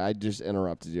sorry. I just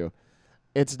interrupted you.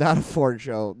 It's not a foreign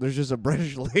show. There's just a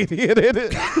British lady in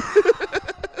it.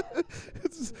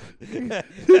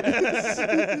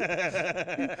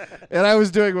 And I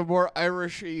was doing a more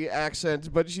Irish-y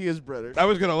accent, but she is British. I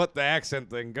was gonna let the accent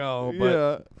thing go,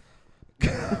 but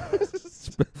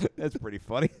that's pretty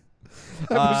funny.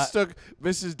 I mistook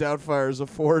Mrs. Doubtfire as a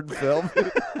foreign film.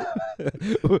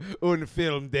 Un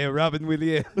film de Robin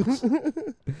Williams.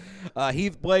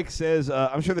 Heath Blake says,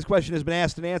 I'm sure this question has been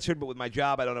asked and answered, but with my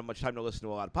job, I don't have much time to listen to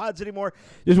a lot of pods anymore.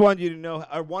 Just wanted to know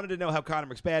how Connor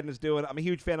McSpadden is doing. I'm a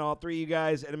huge fan of all three of you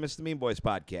guys, and I miss the Mean Boys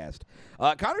podcast.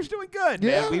 Connor's doing good,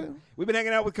 man. Yeah. We've been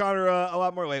hanging out with Connor a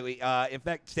lot more lately. In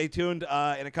fact, stay tuned.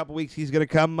 In a couple weeks, he's going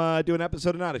to come do an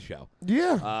episode of Not a Show.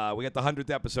 Yeah. We got the 100th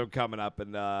episode coming up,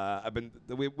 and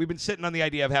we've been sitting on the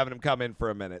idea of having him come in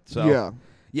for a minute. So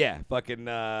all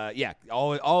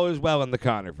is well in the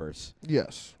Connorverse.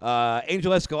 Yes.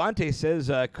 Angel Escalante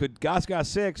says, could Gas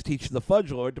 6 teach the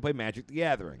Fudge Lord to play Magic the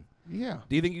Gathering? Yeah.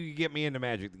 Do you think you could get me into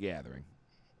Magic the Gathering?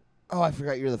 Oh, I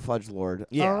forgot you're the Fudge Lord.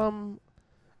 Yeah.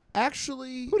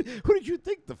 Actually, Who did you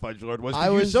think the Fudge Lord was? 'Cause I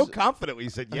you was so confidently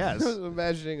said I yes. was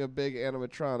imagining a big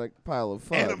animatronic pile of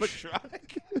fudge.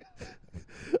 Animatronic.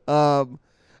 I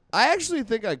actually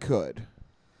think I could.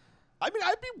 I mean,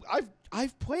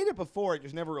 I've played it before. It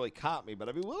just never really caught me, but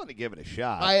I'd be willing to give it a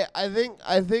shot. I think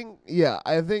I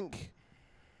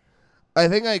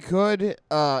could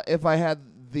if I had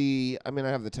I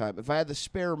have the time. If I had the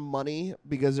spare money,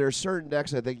 because there are certain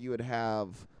decks I think you would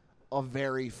have a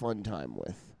very fun time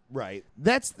with. Right.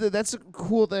 That's the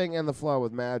cool thing and the flaw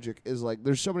with Magic is like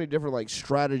there's so many different like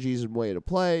strategies and way to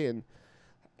play, and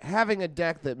having a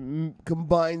deck that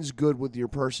combines good with your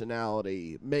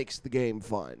personality makes the game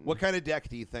fun. What kind of deck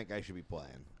do you think I should be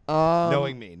playing?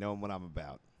 Knowing Knowing what I'm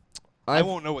about. I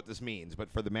won't know what this means,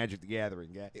 but for the Magic the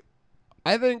Gathering game.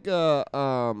 I think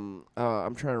I'm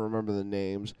trying to remember the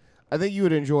names. I think you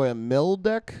would enjoy a mill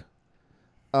deck,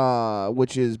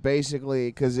 which is basically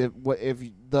because if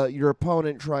your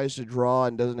opponent tries to draw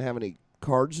and doesn't have any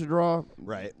cards to draw,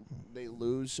 Right. they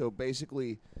lose. So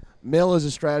basically, mill is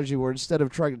a strategy where instead of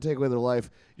trying to take away their life,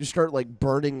 you start like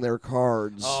burning their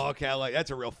cards. Oh, okay. I like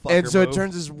that's a real fucker and so move. it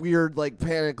turns this weird like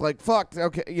panic, like fuck.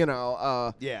 Okay, Yeah.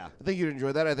 I think you'd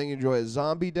enjoy that. I think you enjoy a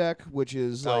zombie deck, which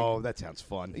is like Oh, that sounds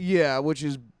fun. yeah, which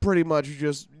is pretty much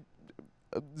just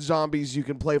zombies you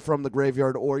can play from the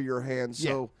graveyard or your hand.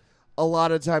 So a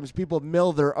lot of times people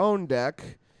mill their own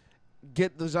deck,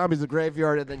 get the zombies in the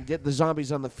graveyard, and then get the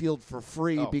zombies on the field for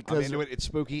free Oh, because I'm into it. It's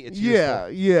spooky. It's yeah,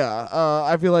 yeah.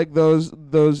 I feel like those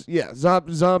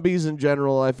zombies in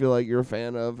general. I feel like you're a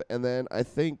fan of, and then I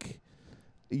think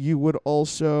you would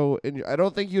also. I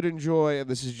don't think you'd enjoy, and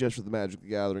this is just for the Magic the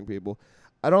Gathering people.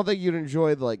 I don't think you'd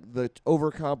enjoy like the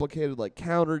overcomplicated like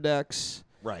counter decks.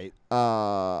 Right.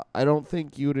 I don't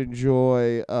think you'd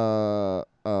enjoy. Oh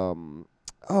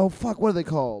fuck! What are they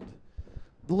called?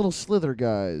 The little slither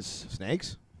guys.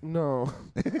 Snakes? No.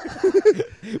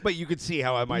 But you could see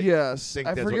how I might Yes, think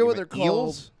I that's forget what they're you meant. called.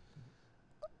 Eels?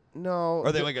 No. Or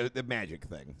are they like a magic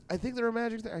thing? I think they're a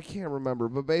magic thing. I can't remember,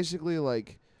 but basically,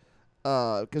 like,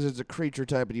 because it's a creature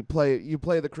type, and you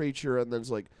play the creature, and then it's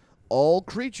like all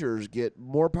creatures get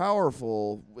more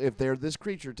powerful if they're this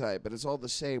creature type, but it's all the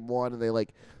same one, and they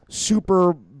like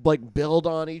super like build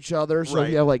on each other. So if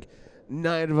Right. you have like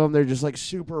 9 of them, they're just like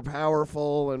super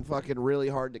powerful and fucking really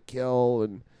hard to kill,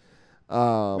 and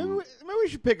Maybe we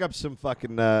should pick up some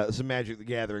fucking some Magic the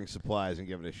Gathering supplies and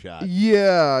give it a shot.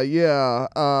 yeah.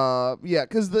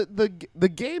 Because the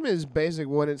game is basic.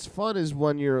 When it's fun is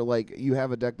when you're like you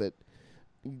have a deck that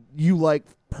you like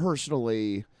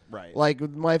personally. Right. Like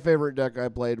my favorite deck I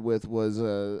played with was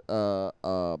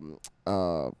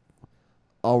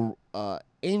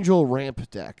Angel Ramp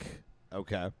deck.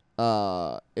 Okay.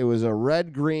 It was a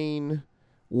red, green,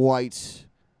 white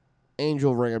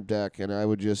Angel Ramp deck, and I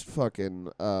would just fucking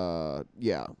and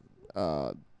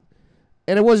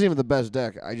it wasn't even the best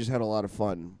deck. I just had a lot of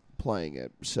fun playing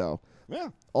it. So Yeah.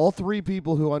 all 3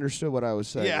 people who understood what I was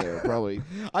saying Yeah. there probably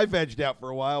I vegged out for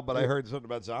a while, but I heard something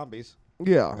about zombies.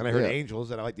 yeah, And I heard yeah.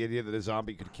 angels, and I like the idea that a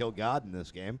zombie could kill God in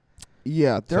this game.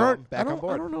 Yeah, there So are. I'm back on I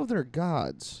board. don't know if they're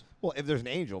gods. Well, if there's an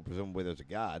angel, presumably there's a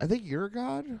God. I think you're a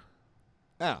god.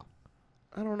 Oh.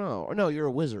 I don't know. Or no, you're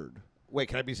a wizard. Wait,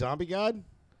 can I be zombie God?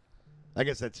 I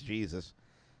guess that's Jesus.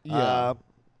 Yeah. All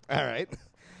right.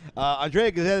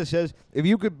 Andrea Gazetta says, if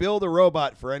you could build a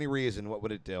robot for any reason, what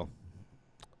would it do?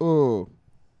 Ooh.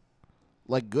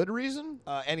 Like good reason?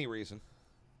 Any reason.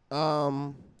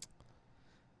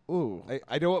 Ooh.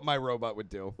 I know what my robot would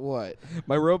do. What?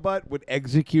 My robot would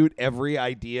execute every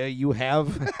idea you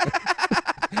have.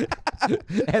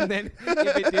 And then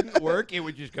if it didn't work, it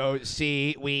would just go,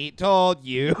 see, we told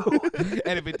you.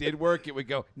 And if it did work, it would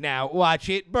go, now watch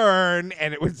it burn.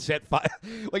 And it would set fire.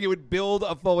 Like it would build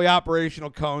a fully operational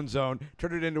cone zone,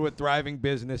 turn it into a thriving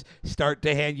business, start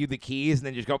to hand you the keys, and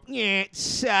then just go, yeah,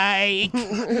 psych.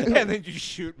 And then just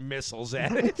shoot missiles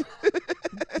at it.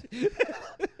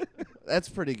 That's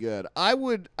pretty good. I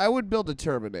would build a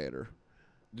Terminator.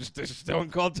 Just a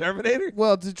Stone Cold Terminator?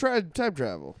 Well, to try time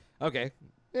travel. Okay.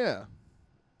 Yeah.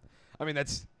 I mean,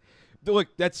 that's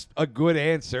a good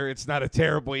answer. It's not a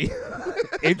terribly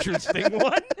interesting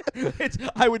one.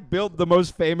 I would build the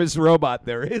most famous robot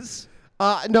there is.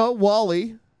 No,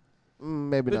 Wall-E.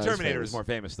 Maybe The not. as Terminator famous. is more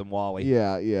famous than Wall-E.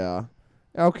 Yeah.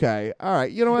 Okay. All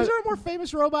right. You know what? Is there a more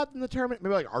famous robot than the Terminator?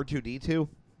 Maybe like R2-D2?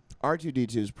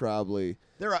 R2-D2 is probably.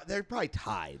 They're probably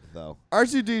tied though.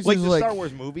 R2-D2 Like is the like Star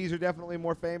Wars movies are definitely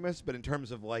more famous, but in terms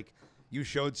of like you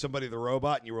showed somebody the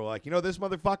robot and you were like, you know this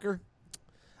motherfucker?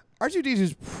 R2-D2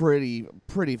 is pretty.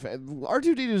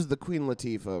 R2-D2 is the Queen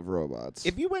Latifah of robots.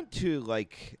 If you went to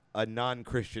like a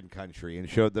non-Christian country and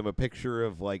showed them a picture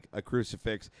of like a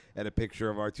crucifix and a picture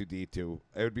of R2-D2,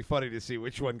 it would be funny to see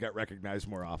which one got recognized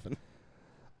more often.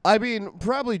 I mean,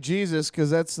 probably Jesus, because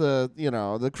that's the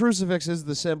crucifix is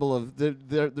the symbol of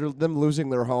them losing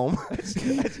their home. That's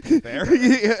fair.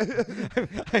 Yeah.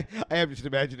 I am just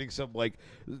imagining some like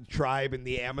tribe in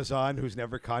the Amazon who's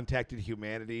never contacted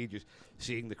humanity, just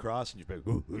seeing the cross and just like,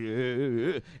 ooh,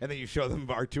 yeah. And then you show them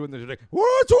R2 and they're just like,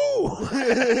 R2.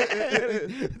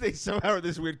 They somehow are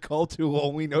this weird cult who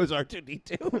only knows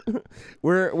R2-D2.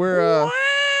 We're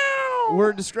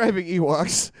describing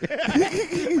Ewoks.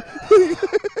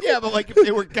 Yeah, but like if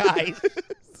they were guys.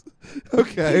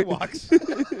 Okay. Ewoks.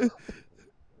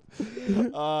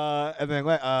 And then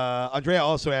Andrea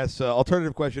also asks,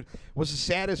 alternative question, what's the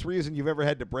saddest reason you've ever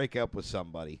had to break up with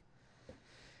somebody?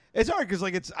 It's hard because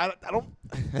like I don't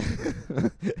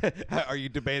Are you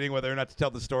debating whether or not to tell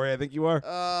the story? I think you are.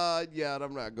 Yeah, and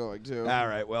I'm not going to. All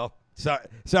right, well,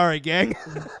 Sorry, gang.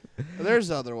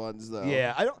 There's other ones though.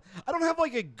 Yeah, I don't have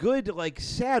like a good like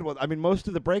sad one. I mean, most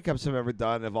of the breakups I've ever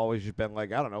done have always just been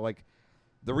like, I don't know, like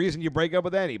the reason you break up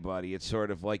with anybody, it's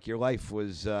sort of like your life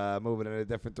was moving in a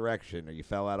different direction, or you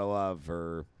fell out of love,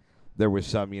 or there was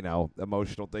some,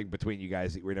 emotional thing between you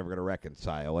guys that you were never going to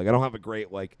reconcile. Like, I don't have a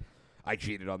great, like, I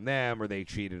cheated on them, or they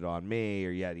cheated on me,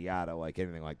 or yada yada, like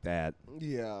anything like that.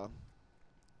 Yeah.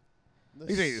 I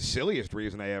think the silliest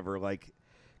reason I ever, like,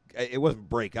 it wasn't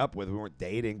break up with, we weren't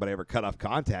dating, but I ever cut off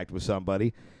contact with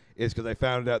somebody, is because I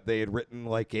found out they had written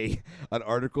like an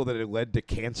article that had led to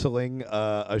canceling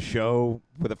a show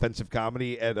with offensive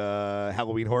comedy at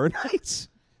Halloween Horror Nights.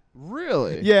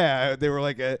 Really? Yeah, they were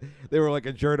like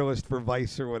a journalist for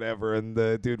Vice or whatever, and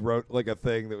the dude wrote like a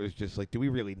thing that was just like, do we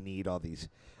really need all these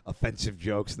offensive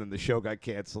jokes? And then the show got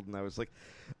canceled, and I was like,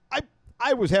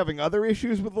 I was having other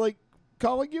issues with like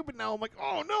calling you, but now I'm like,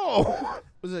 oh no.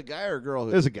 Was it a guy or a girl?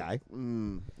 It was a guy.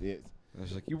 Yeah. I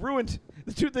was like, you ruined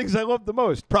the two things I love the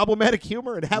most: problematic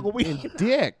humor and Halloween.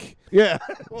 Dick. Yeah.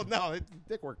 Well, no,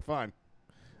 Dick worked fine.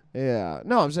 Yeah.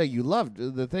 No, I'm saying you loved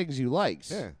the things you liked.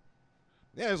 Yeah.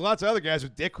 Yeah, there's lots of other guys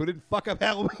with Dick who didn't fuck up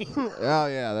Halloween. Oh,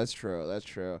 yeah, that's true. That's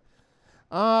true.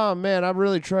 Oh, man, I'm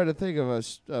really trying to think of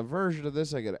a version of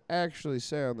this I could actually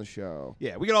say on the show.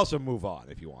 Yeah, we can also move on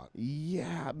if you want.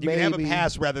 Yeah, You can have a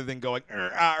pass rather than going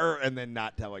and then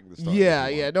not telling the story. Yeah,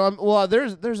 yeah. No,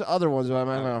 there's other ones that I'm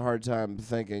having a hard time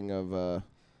thinking of.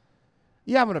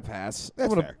 Yeah, I'm gonna pass.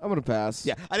 That's fair. I'm gonna pass.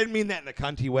 Yeah, I didn't mean that in a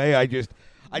cunty way.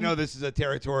 I know this is a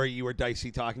territory you or Dicey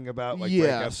talking about, like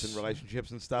breakups and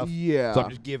relationships and stuff. Yeah. So I'm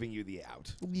just giving you the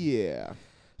out. Yeah.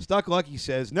 Stuck Lucky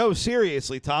says, no,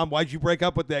 seriously, Tom, why'd you break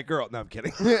up with that girl? No, I'm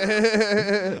kidding.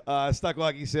 Stuck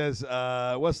Lucky says,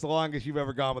 what's the longest you've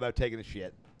ever gone without taking a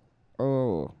shit?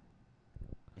 Oh.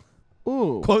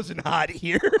 Ooh. Closing hot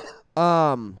here.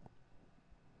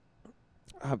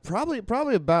 Probably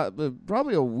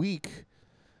a week.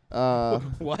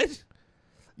 What?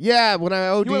 Yeah, when I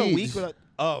OD'd. You went a week without...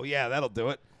 Oh, yeah, that'll do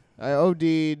it. I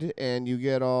OD'd, and you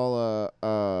get all,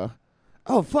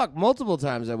 oh, fuck, multiple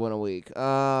times I went a week.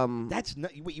 That's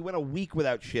not... You went a week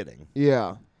without shitting.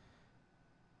 Yeah.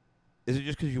 Is it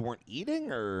just because you weren't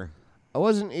eating, or... I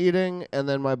wasn't eating, and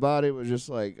then my body was just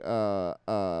like, when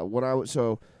I was,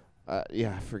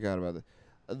 yeah, I forgot about it.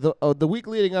 The week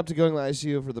leading up to going to the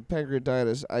ICU for the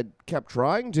pancreatitis, I kept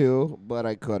trying to, but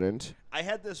I couldn't. I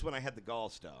had this when I had the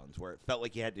gallstones, where it felt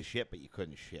like you had to shit, but you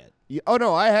couldn't shit. Oh,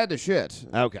 no, I had to shit.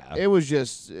 Okay. It was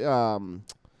just, the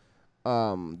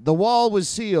wall was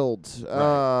sealed,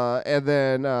 Right. and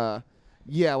then,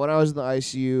 yeah, when I was in the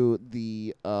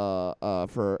ICU,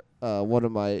 for one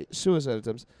of my suicide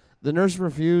attempts, the nurse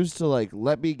refused to, like,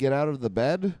 let me get out of the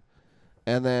bed.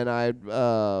 And then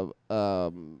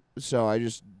so I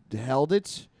just held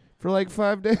it for like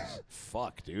 5 days.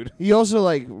 Fuck, dude. He also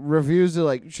like refused to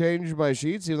like change my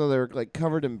sheets, even though they were like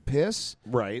covered in piss.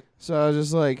 Right. So I was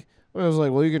just like,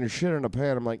 well, you're gonna shit in a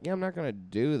pan. I'm like, yeah, I'm not gonna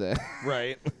do that.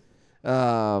 Right.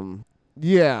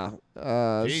 Yeah.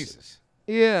 Jesus.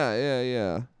 Yeah.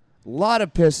 A lot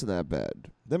of piss in that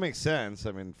bed. That makes sense.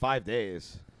 I mean, 5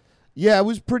 days. Yeah, it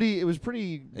was pretty And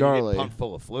you gnarly. get pumped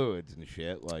full of fluids and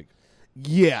shit. Like.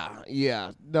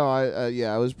 Yeah. No,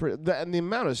 I was pretty. And the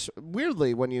amount of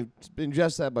weirdly, when you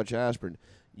ingest that much aspirin,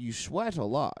 you sweat a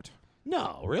lot.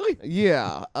 No, really?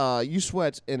 Yeah, you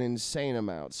sweat an insane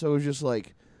amount. So it was just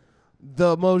like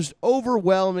the most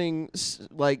overwhelming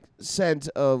like scent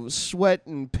of sweat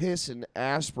and piss and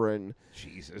aspirin.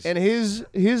 Jesus. And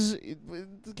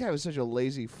the guy was such a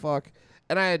lazy fuck.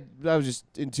 And I was just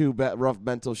in too rough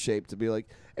mental shape to be like,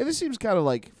 hey, this seems kind of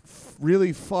like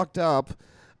really fucked up.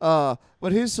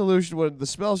 But his solution when the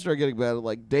smell started getting bad,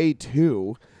 like day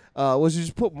 2, was to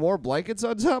just put more blankets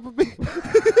on top of me.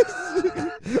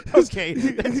 Okay,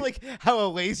 that's like how a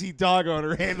lazy dog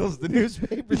owner handles the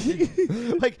newspaper.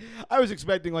 Like, I was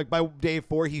expecting, like, by day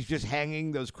 4, he's just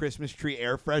hanging those Christmas tree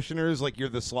air fresheners like you're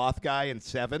the sloth guy in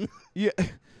 7. Yeah.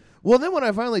 Well, then when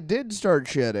I finally did start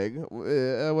shitting,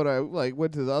 when I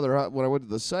went to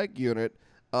the psych unit,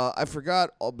 I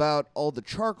forgot about all the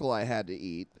charcoal I had to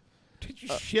eat. Did you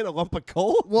shit a lump of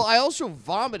coal? Well, I also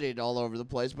vomited all over the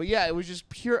place, but yeah, it was just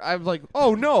pure. I'm like,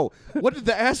 oh no, what did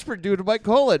the aspirin do to my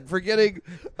colon? Forgetting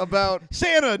about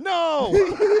Santa, no!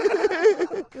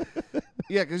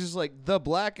 Yeah, because it's like the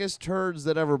blackest turds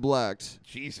that ever blacked.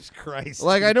 Jesus Christ.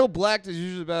 Like, I know black is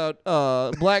usually about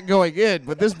black going in,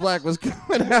 but this black was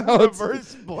coming out.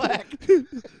 Reverse black.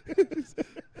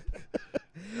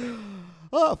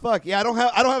 Oh fuck yeah! I don't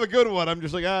have a good one. I'm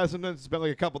just like sometimes it's been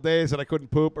like a couple days and I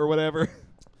couldn't poop or whatever.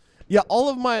 Yeah, all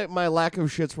of my lack of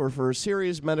shits were for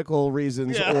serious medical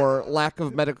reasons Yeah. or lack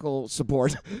of medical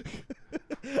support.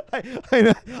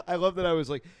 I love that I was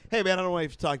like, hey, man, I don't want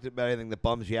to talk about anything that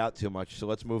bums you out too much, so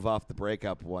let's move off the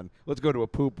breakup one. Let's go to a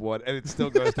poop one, and it still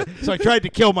goes to... So I tried to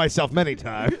kill myself many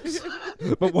times,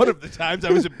 but one of the times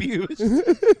I was abused.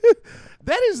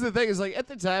 That is the thing, is like, at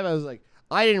the time I was like,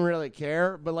 I didn't really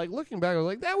care, but like looking back, I was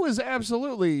like, that was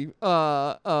absolutely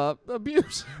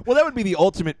abuse. Well, that would be the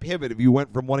ultimate pivot if you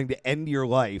went from wanting to end your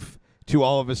life to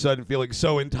all of a sudden feeling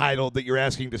so entitled that you're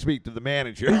asking to speak to the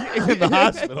manager in the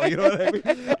hospital. You know what I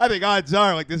mean? I think odds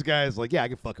are, like, this guy is like, yeah, I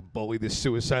can fucking bully this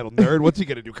suicidal nerd. What's he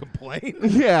going to do, complain?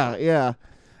 Yeah.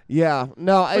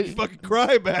 No, I fucking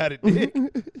cry about it, Dick.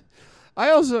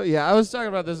 I was talking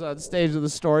about this on stage of the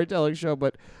storytelling show,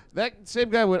 but that same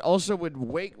guy would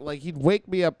wake, like, he'd wake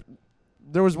me up.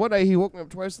 There was one night he woke me up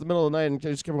twice in the middle of the night and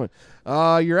just kept going,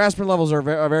 your aspirin levels are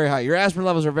very high. Your aspirin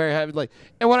levels are very high. Like,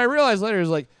 and what I realized later is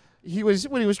like,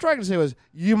 what he was trying to say was,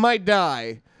 you might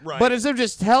die. Right. But instead of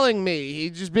just telling me,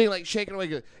 he's just being like shaking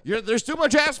away. There's too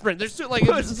much aspirin. There's too like.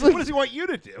 What does he want you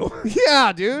to do?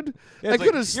 Yeah, dude. Yeah, I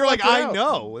could have. You're like, I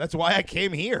know. That's why I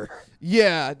came here.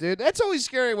 Yeah, dude. That's always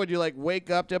scary when you like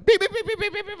wake up to beep beep beep beep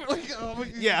beep beep. Beep. Like, oh,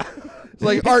 Yeah.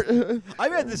 like art.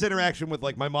 I've had this interaction with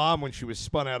like my mom when she was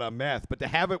spun out on meth, but to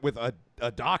have it with a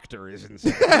doctor is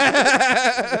insane.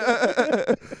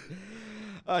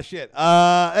 Oh shit.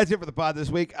 That's it for the pod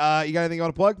this week. You got anything you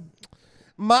want to plug?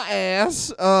 My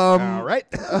ass. All right.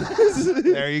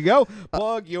 There you go.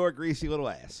 Plug your greasy little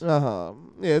ass. Yeah,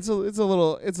 it's a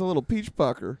little peach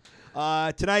pucker.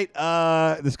 Tonight,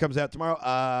 this comes out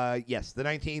tomorrow. Yes, the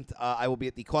 19th, I will be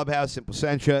at the Clubhouse in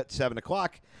Placentia at 7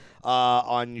 o'clock.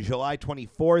 On July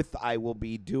 24th, I will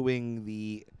be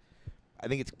doing I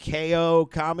think it's KO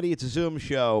Comedy. It's a Zoom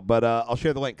show, but I'll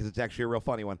share the link because it's actually a real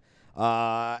funny one.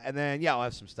 And then, I'll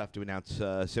have some stuff to announce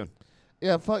soon.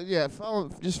 Yeah,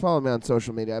 follow me on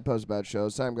social media. I post about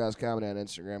shows. Sam Goss Comedy on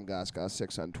Instagram,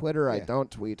 GossGoss6 on Twitter. I don't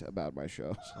tweet about my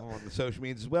shows. On the social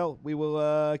medias as well. We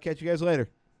will catch you guys later.